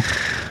you go.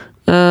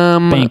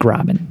 Bank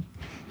robbing.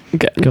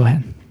 Good. Go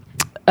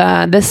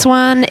ahead. This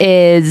one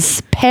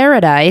is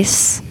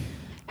Paradise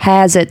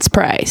Has Its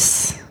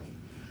Price.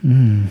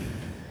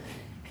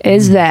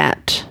 Is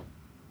that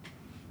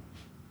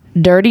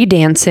Dirty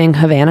Dancing,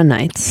 Havana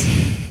Nights,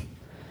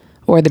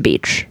 or The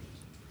Beach?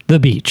 The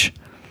Beach.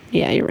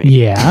 Yeah, you're right.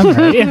 Yeah, I'm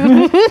right.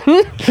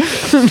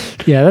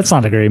 Yeah, that's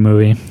not a great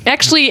movie.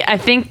 Actually, I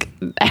think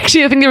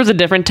there was a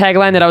different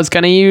tagline that I was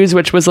going to use,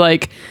 which was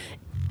like,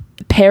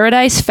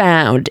 Paradise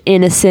Found,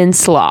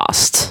 Innocence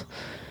Lost.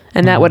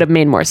 And that would have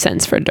made more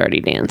sense for Dirty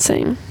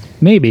Dancing.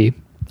 Maybe.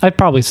 I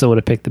probably still would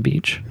have picked The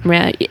Beach.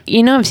 Yeah,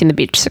 you know I've seen The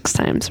Beach 6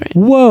 times, right?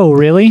 Whoa,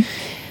 really?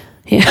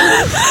 Yeah.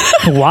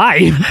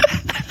 Why?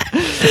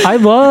 I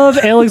love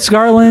Alex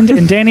Garland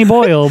and Danny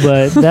Boyle,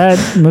 but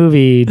that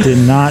movie did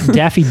not.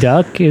 Daffy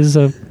Duck plays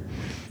a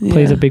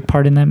big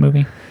part in that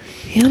movie.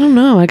 Yeah, I don't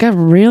know. I got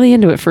really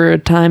into it for a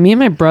time. Me and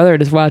my brother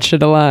just watched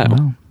it a lot.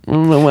 Wow. I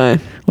don't know why.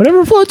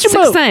 Whatever floats your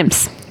 6 boat.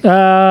 times.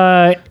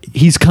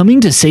 He's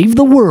coming to save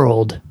the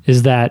world.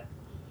 Is that?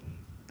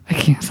 I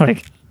can't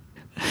like.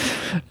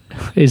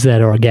 Is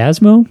that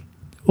Orgasmo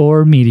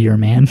or Meteor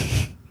Man?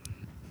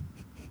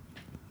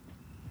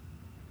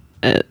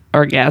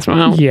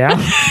 Orgasmo. Yeah.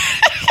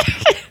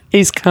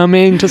 He's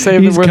coming to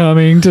save the world. He's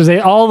coming to say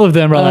all of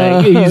them are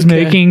like he's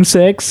making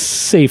sex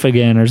safe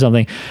again or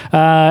something.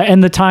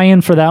 And the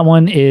tie-in for that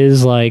one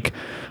is like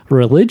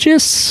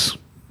religious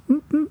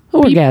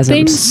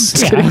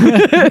orgasms. Yeah.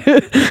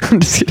 I'm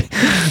just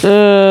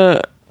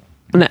kidding.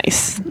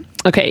 Nice.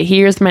 Okay,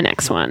 here's my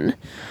next one.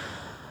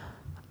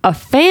 A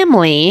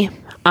family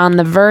on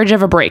the verge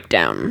of a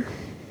breakdown.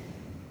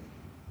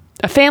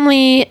 A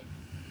family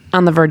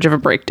on the verge of a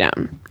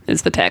breakdown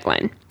is the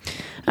tagline.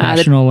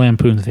 National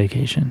Lampoon's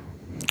Vacation.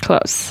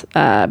 Close.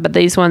 But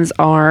these ones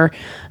are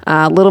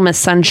Little Miss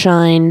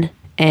Sunshine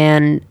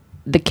and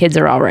The Kids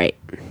Are All Right.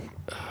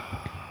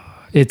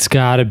 It's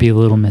got to be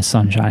Little Miss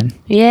Sunshine.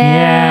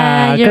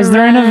 Yeah, because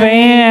they're in a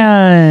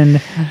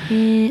van.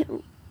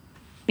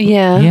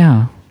 Yeah.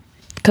 Yeah.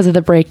 Because of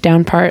the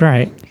breakdown part.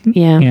 Right.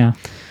 Yeah. Yeah.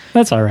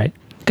 That's all right.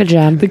 Good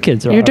job. The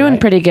kids are You're doing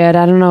pretty good.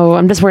 I don't know.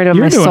 I'm just worried about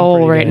my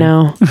soul right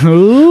now.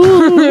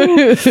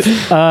 Ooh.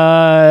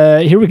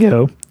 Here we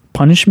go.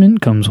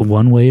 Punishment comes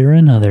one way or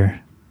another.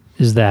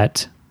 Is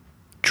that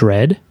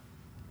Dread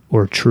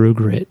or True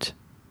Grit?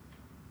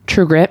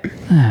 True Grit.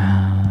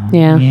 Yeah.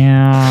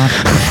 Yeah.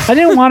 I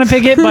didn't want to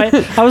pick it, but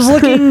I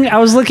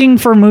was looking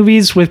for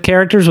movies with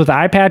characters with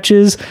eye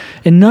patches,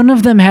 and none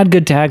of them had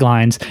good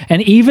taglines.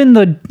 And even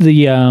the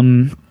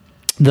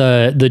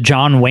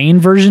John Wayne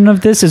version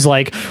of this is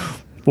like,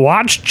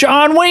 watch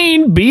John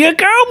Wayne be a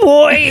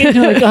cowboy. And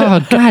you're like,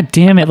 oh god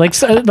damn it. Like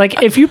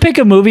if you pick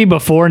a movie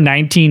before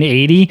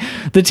 1980,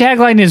 the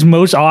tagline is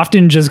most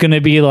often just going to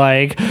be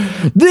like,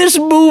 this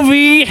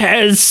movie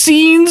has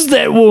scenes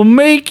that will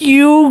make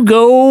you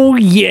go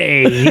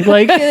yay.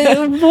 Like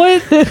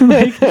what?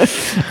 Like,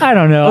 I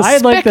don't know. I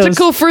like those.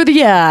 Spectacle for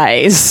the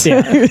eyes.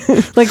 Yeah.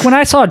 Like when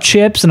I saw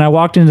Chips and I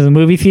walked into the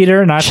movie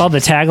theater and I saw the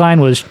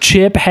tagline was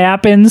Chip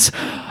Happens,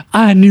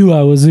 I knew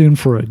I was in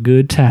for a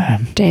good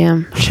time.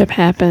 Damn, Chip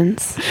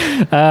Happens.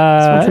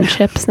 Want some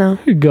chips now?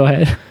 Go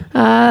ahead.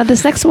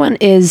 This next one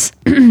is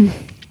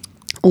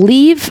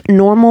Leave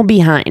Normal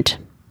Behind.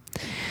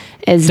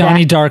 Is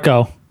Donnie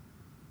Darko.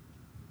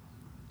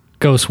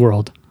 Ghost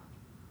World.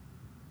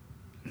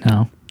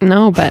 No.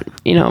 No, but,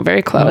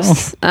 very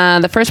close. Oh.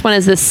 The first one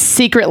is The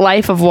Secret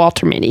Life of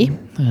Walter Mitty.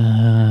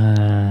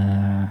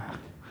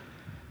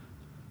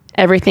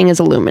 Everything is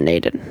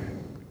illuminated.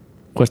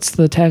 What's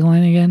the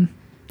tagline again?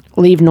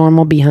 Leave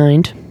normal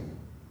behind.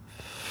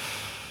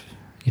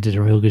 You did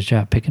a real good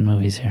job picking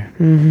movies here.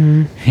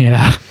 Mm-hmm.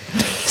 Yeah.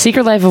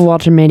 Secret Life of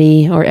Walter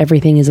Mitty or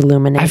Everything is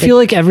Illuminated. I feel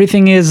like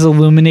Everything is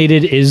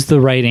Illuminated is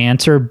the right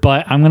answer,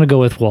 but I'm going to go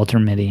with Walter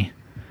Mitty.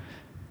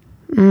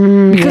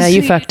 Yeah,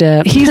 you fucked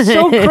up. He's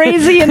so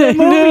crazy in the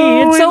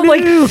movie. It's so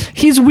like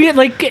he's weird.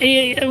 Like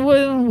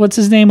what's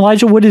his name?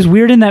 Elijah Wood is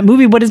weird in that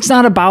movie, but it's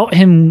not about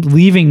him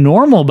leaving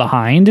normal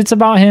behind. It's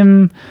about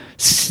him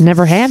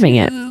never having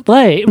it.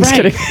 Right.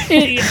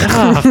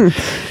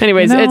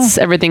 Anyways, it's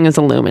Everything is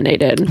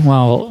Illuminated.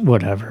 Well,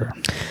 whatever.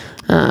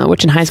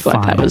 Which in high school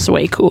I thought was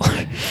way cool.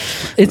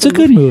 It's a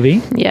good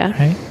movie. Yeah.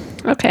 Right?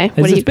 Okay.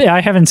 I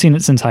haven't seen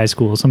it since high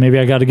school, so maybe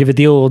I got to give it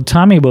the old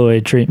Tommy Boy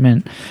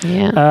treatment.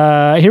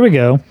 Yeah. Here we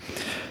go.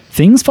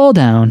 Things fall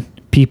down,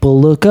 people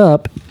look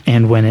up,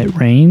 and when it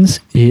rains,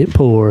 it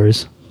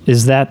pours.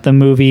 Is that the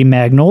movie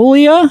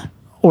Magnolia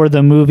or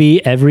the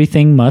movie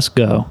Everything Must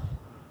Go?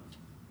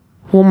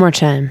 One more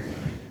time.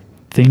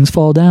 Things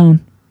fall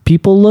down,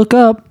 people look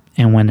up,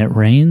 and when it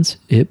rains,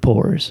 it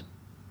pours.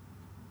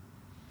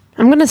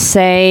 I'm going to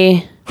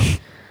say,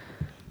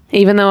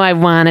 even though I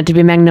want it to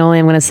be Magnolia,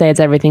 I'm going to say it's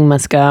Everything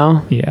Must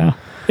Go. Yeah.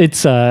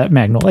 It's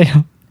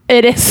Magnolia.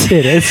 It is.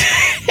 It is.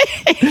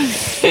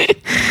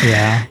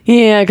 Yeah.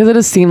 Yeah, because it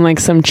just seemed like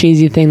some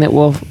cheesy thing that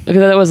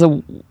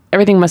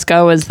Everything Must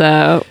Go is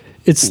the...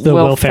 It's the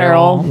Will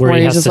Ferrell where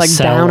he he's has just to like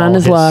sell down on all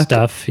his luck.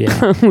 Stuff.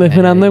 Yeah.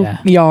 Living on the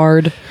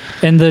yard.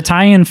 And the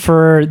tie-in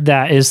for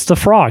that is the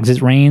frogs.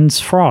 It rains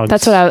frogs.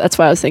 That's what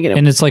I was thinking of.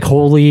 And it's like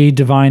holy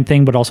divine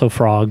thing, but also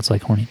frogs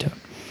like Horny Toad.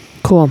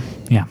 Cool.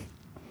 Yeah.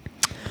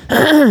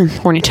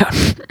 Horny Toad.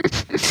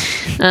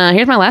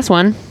 Here's my last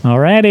one.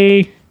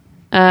 Alrighty.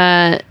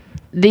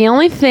 The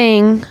only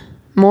thing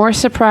more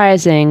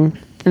surprising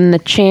than the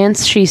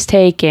chance she's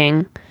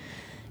taking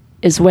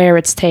is where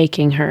it's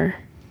taking her.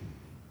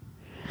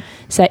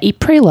 Is that Eat,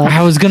 Pray, Love?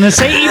 I was going to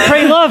say Eat,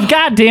 Pray, Love.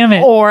 God damn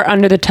it. Or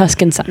Under the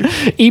Tuscan Sun.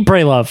 Eat,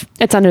 Pray, Love.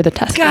 It's Under the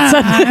Tuscan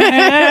Sun.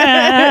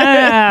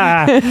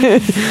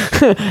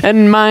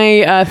 And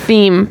my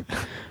theme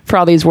for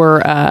all these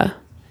were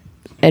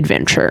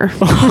adventure.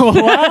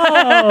 Whoa.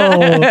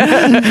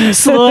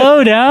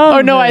 Slow down.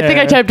 Oh, no, I think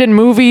I typed in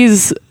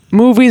movies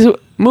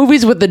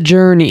with the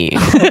journey.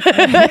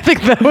 I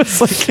think that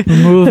was like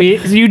movie.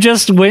 You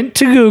just went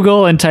to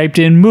Google and typed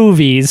in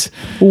movies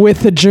with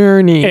the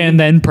journey, and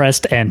then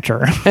pressed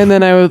enter. And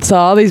then I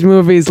saw all these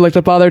movies, looked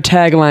up all their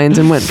taglines,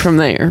 and went from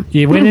there.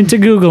 You went into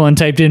Google and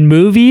typed in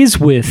movies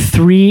with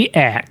 3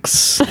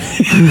 acts.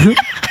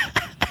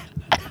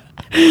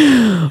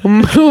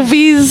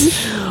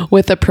 Movies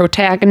with a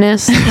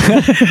protagonist. I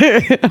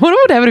wonder what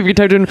would happen if you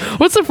typed in,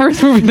 what's the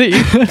first movie that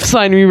you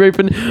signed me right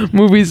in?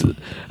 Movies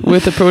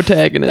with a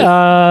protagonist.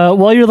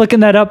 While you're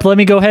looking that up, let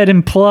me go ahead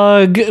and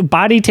plug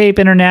Body Tape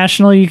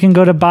International. You can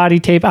go to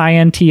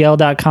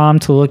bodytapeintl.com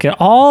to look at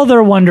all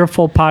their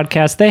wonderful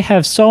podcasts. They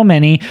have so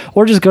many,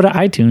 or just go to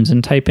iTunes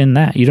and type in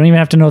that. You don't even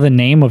have to know the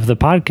name of the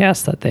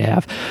podcast that they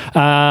have.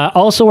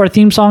 Also, our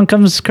theme song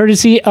comes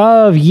courtesy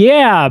of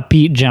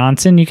Pete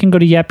Johnson. You can go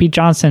to Pete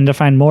Johnson to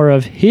find more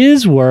of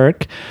his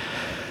work.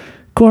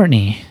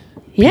 Courtney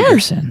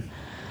Peterson.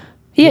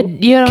 Yeah,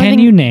 can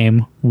you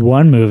name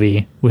one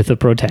movie with a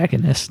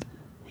protagonist?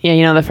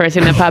 Yeah, the first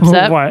thing that pops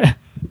up? What?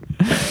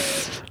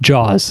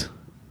 Jaws.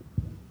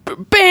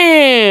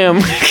 Bam!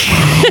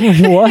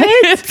 What?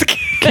 It's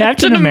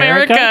Captain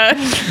America.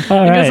 All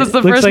right. I guess it's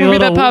the first movie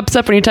that pops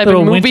up when you type in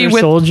movie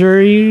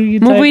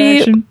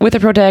with a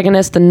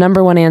protagonist. The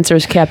number one answer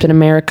is Captain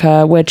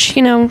America, which,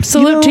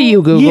 salute to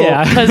you, Google.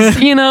 Yeah. Because,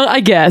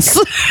 I guess.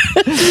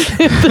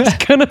 If there's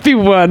going to be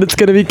one, it's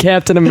going to be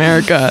Captain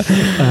America.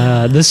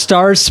 The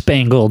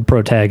Star-Spangled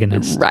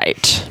protagonist.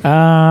 Right. Do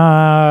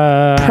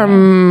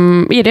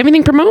you have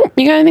anything to promote?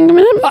 You got anything to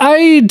promote?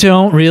 I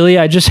don't really.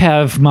 I just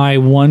have my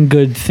one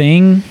good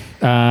thing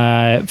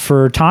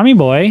for Tommy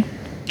Boy.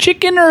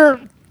 Chicken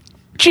or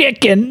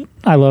chicken?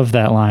 I love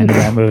that line in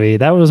that movie.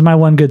 That was my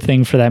one good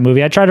thing for that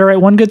movie. I try to write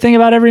one good thing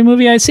about every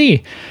movie I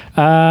see.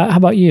 How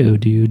about you?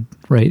 Do you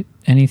write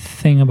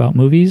anything about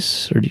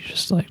movies, or do you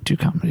just do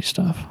comedy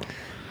stuff?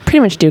 Pretty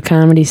much do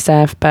comedy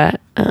stuff,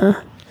 but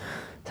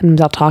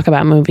sometimes I'll talk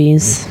about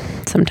movies.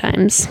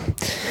 Sometimes.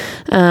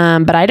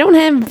 But I don't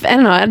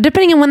know.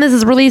 Depending on when this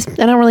is released,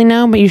 I don't really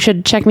know, but you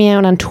should check me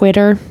out on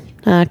Twitter.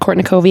 Court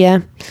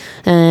Nikovia.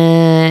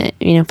 Find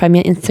me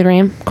on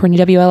Instagram, Courtney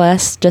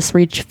WLS. Just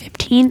reached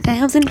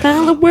 15,000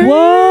 followers.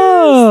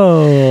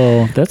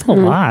 Whoa, that's a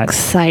lot.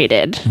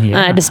 Excited.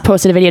 Yeah. I just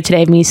posted a video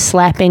today of me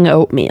slapping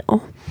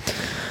oatmeal,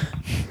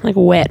 like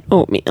wet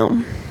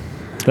oatmeal.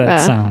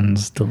 That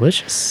sounds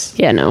delicious.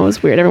 Yeah, no, it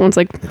was weird. Everyone's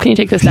like, "Can you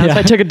take this down?" So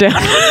I took it down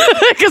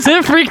because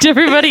it freaked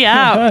everybody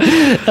out.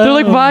 They're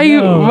like, "Why?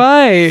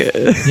 Why?"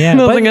 Yeah, I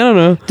was like, "I don't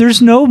know."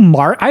 There's no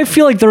mark. I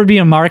feel like there would be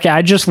a market.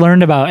 I just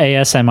learned about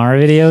ASMR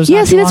videos.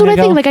 Yeah, see, that's what I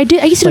think.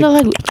 I used to know.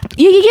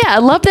 Yeah. I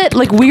love that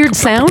weird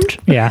sound.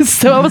 Yeah.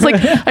 So I was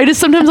like,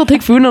 sometimes I'll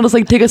take food and I'll just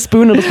take a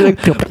spoon and I'll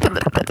just be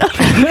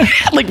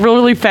like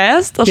really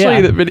fast. I'll show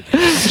you that video.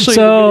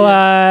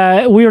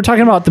 So we were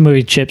talking about the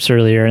movie Chips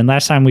earlier, and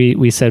last time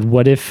we said,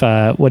 what if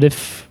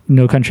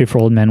No Country for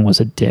Old Men was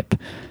a dip?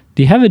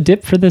 Do you have a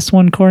dip for this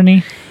one,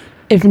 Courtney?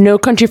 If No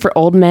Country for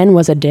Old Men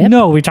was a dip?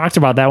 No, we talked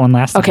about that one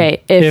last time.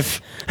 Okay,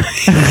 if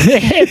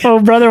Oh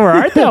Brother, Where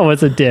Art Thou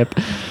was a dip.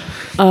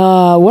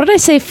 What did I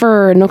say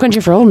for No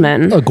Country for Old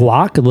Men? A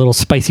guac, a little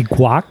spicy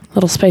guac.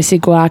 Little spicy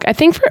guac. I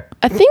think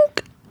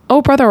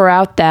Oh Brother, Where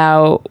Art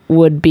Thou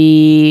would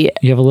be...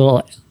 You have a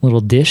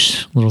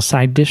little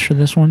side dish for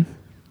this one?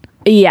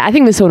 Yeah, I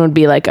think this one would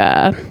be like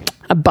a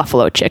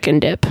buffalo chicken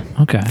dip.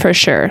 Okay. For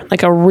sure.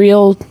 Like a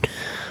real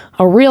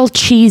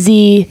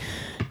cheesy,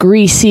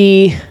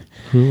 greasy,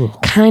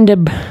 kind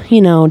of,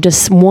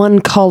 just one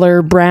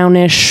color,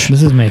 brownish.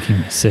 This is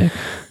making me sick.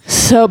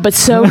 So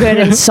good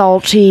and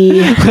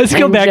salty. Let's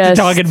go back to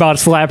talking about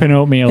slapping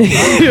oatmeal.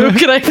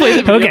 Can I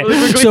play the video?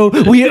 Okay, so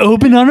we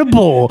open on a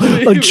bowl.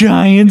 A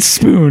giant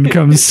spoon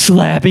comes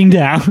slapping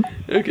down.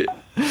 Okay.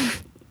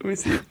 Let me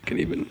see if I can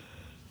even...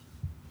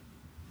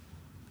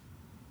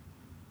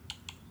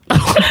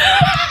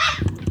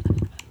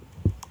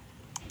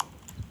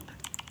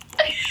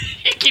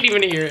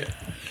 even hear it.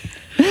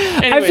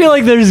 I feel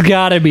like there's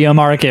got to be a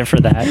market for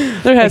that.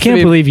 I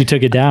can't believe you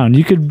took it down.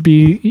 You could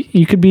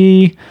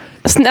be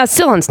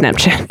still on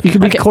Snapchat. You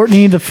could be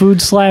Courtney the Food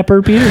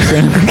Slapper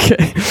Peterson.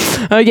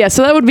 Okay. Yeah,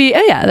 so that would be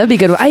that'd be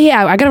good.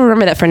 Yeah, I gotta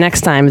remember that for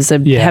next time is to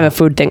have a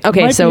food thing.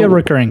 Okay, Might be a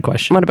recurring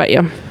question. What about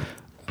you?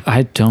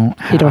 I don't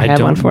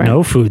one for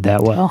know food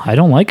that well. I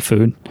don't like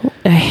food.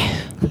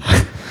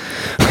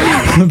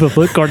 The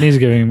look Courtney's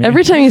giving me.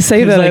 Every time you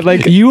say that,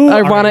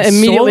 I want to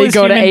immediately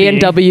go to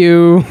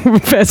A&W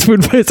fast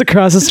food place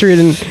across the street,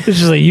 and it's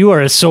just like, you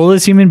are a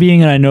soulless human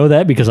being, and I know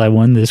that because I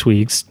won this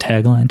week's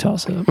tagline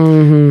toss-up.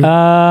 Mm-hmm.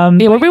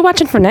 What are we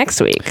watching for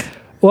next week?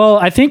 Well,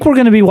 I think we're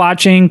going to be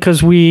watching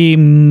because we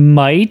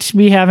might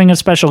be having a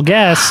special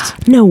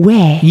guest. No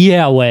way.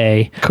 Yeah,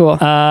 way. Cool.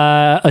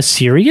 A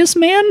Serious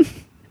Man.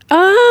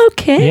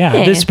 Okay.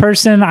 Yeah, this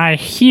person I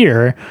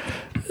hear.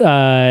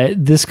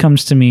 This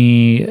comes to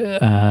me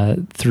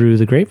through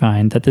the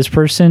grapevine that this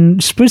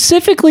person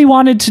specifically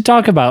wanted to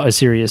talk about A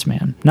Serious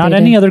Man, not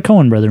any other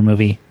Coen brother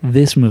movie.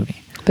 This movie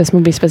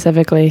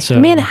specifically. So,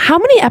 man, how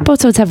many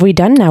episodes have we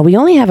done now? We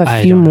only have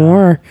a few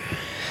more,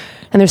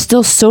 and there's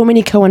still so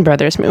many Coen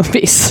brothers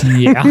movies.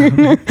 Yeah,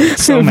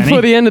 so many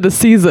for the end of the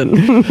season.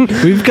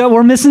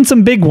 We're missing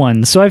some big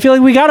ones, so I feel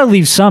like we got to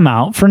leave some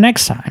out for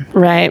next time.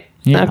 Right.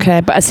 Yeah. Okay,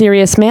 but A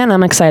Serious Man,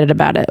 I'm excited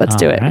about it. Let's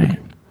do it. Right.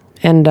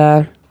 And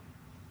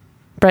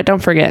Brett,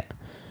 don't forget.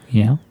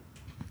 Yeah.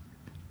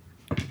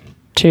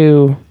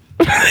 To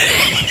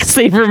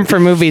save room for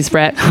movies,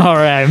 Brett. All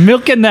right,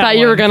 milking that. Thought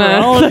you were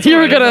gonna.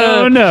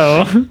 Oh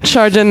no!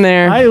 Charge in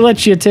there. I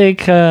let you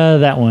take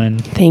that one.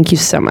 Thank you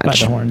so much. By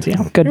the horns.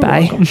 Yeah.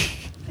 Goodbye.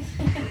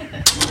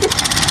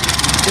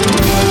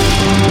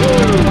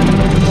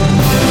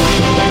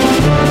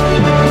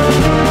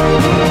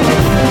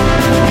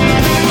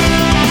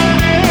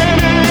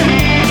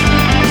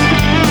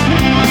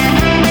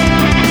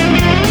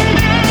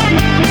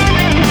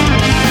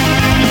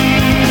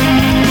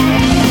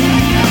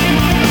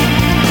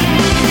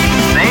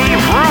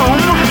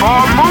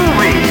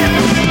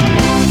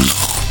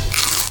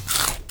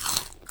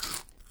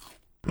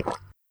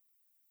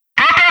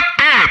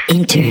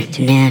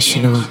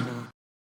 International.